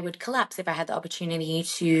think I would collapse if I had the opportunity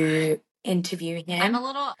to interview him.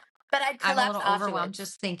 But I'd collapse overwhelmed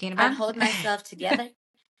just thinking about it. I'd hold myself together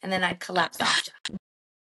and then I'd collapse after.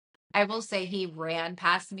 I will say he ran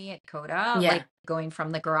past me at Coda, going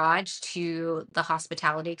from the garage to the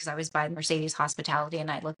hospitality because I was by Mercedes hospitality and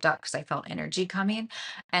I looked up because I felt energy coming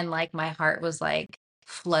and my heart was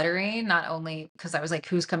fluttering, not only because I was like,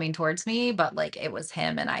 who's coming towards me, but it was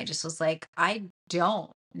him. And I just was like, I don't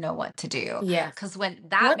know what to do. Yeah. Because when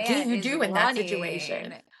that what man do you is do in running, that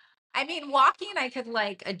situation? I mean, walking, I could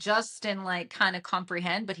adjust and kind of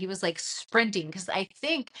comprehend, but he was sprinting because I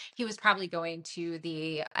think he was probably going to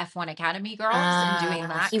the F1 Academy girls and doing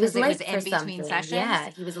that. He was late in between sessions. Yeah,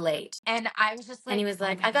 he was late. And I was just and he was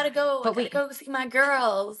like, I gotta go see my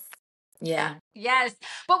girls. Yeah. Yes.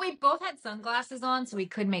 But we both had sunglasses on, so we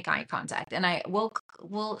could make eye contact. And I will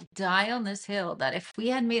die on this hill that if we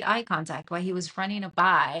had made eye contact while he was running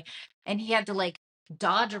by and he had to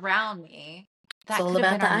dodge around me, that it's all could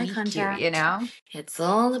have about been the eye contact. You know? It's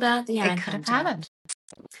all about the eye contact. It could have happened.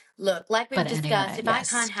 Look, like we've discussed, if I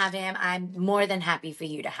can't have him, I'm more than happy for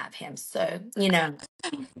you to have him. So,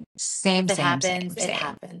 same. It happens.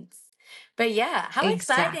 But yeah, how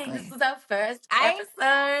exciting. This was our first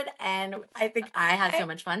episode, and I think I had so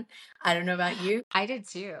much fun. I don't know about you. I did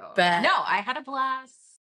too. But no, I had a blast.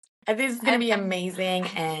 I think it's going to be amazing.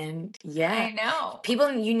 And yeah. I know.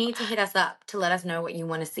 People, you need to hit us up to let us know what you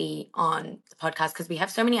want to see on the podcast because we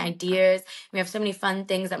have so many ideas. We have so many fun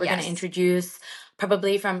things that we're going to introduce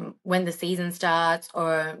probably from when the season starts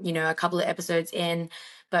or, a couple of episodes in.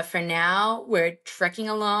 But for now, we're trekking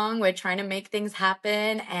along. We're trying to make things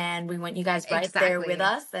happen. And we want you guys right there with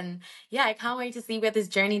us. And yeah, I can't wait to see where this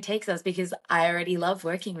journey takes us because I already love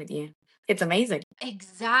working with you. It's amazing.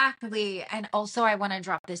 Exactly. And also I want to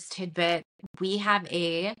drop this tidbit. We have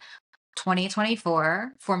a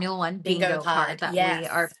 2024 Formula One bingo card that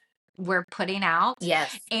Yes. we're putting out.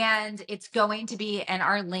 Yes. And it's going to be in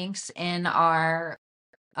our links in our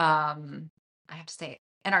I have to say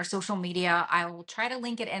in our social media. I will try to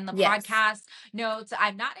link it in the Yes. podcast notes.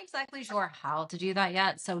 I'm not exactly sure how to do that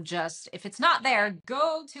yet. So just if it's not there,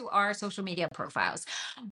 go to our social media profiles.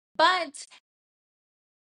 But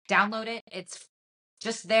download it. It's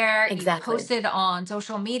just there. Exactly. You post it on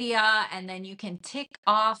social media, and then you can tick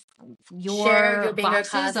off Share your your bingo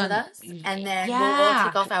boxes cards with on us, and then we'll all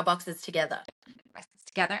tick off our boxes together.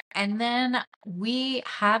 And then we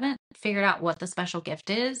haven't figured out what the special gift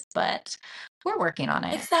is, but we're working on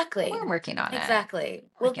it. Exactly. We're working on it. Exactly.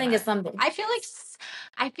 We'll think of something. I feel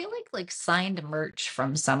like signed merch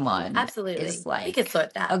from someone Absolutely is like we could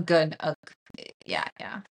sort that. a good yeah.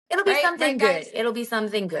 It'll be Right, something good. guys? It'll be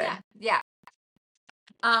something good. Yeah.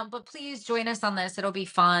 But please join us on this. It'll be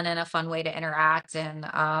fun and a fun way to interact. And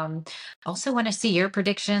also want to see your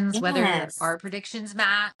predictions, whether Yes. our predictions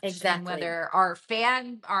match, and Exactly. whether our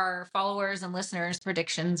followers and listeners'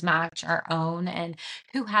 predictions match our own, and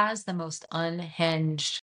who has the most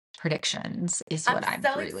unhinged predictions is what I'm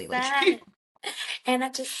so really excited. And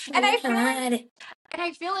I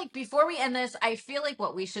feel like before we end this, I feel like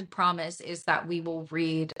what we should promise is that we will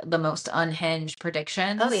read the most unhinged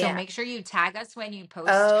predictions. Oh, yeah. So make sure you tag us when you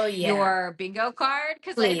post your bingo card,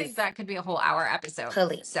 because I think that could be a whole hour episode.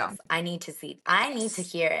 Please. So I need to see. I need to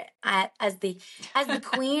hear it. As the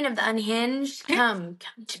queen of the unhinged, come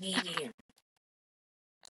to me.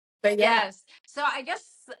 But yeah. Yes. So I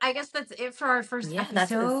guess that's it for our first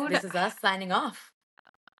episode. This is us signing off.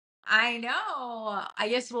 I know. I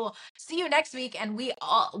guess we'll see you next week, and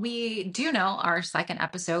we do know our second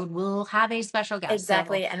episode will have a special guest.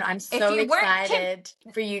 Exactly, and I'm so excited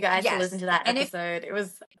for you guys to listen to that episode. It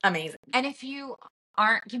was amazing. And if you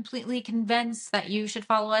aren't completely convinced that you should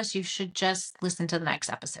follow us, you should just listen to the next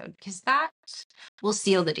episode, because that will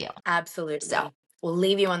seal the deal. Absolutely. So we'll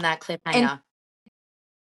leave you on that cliffhanger.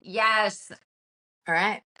 Yes. All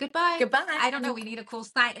right. Goodbye. I don't know. We need a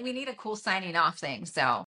cool signing off thing.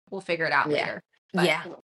 So we'll figure it out later. Yeah.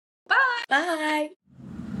 Bye. Bye.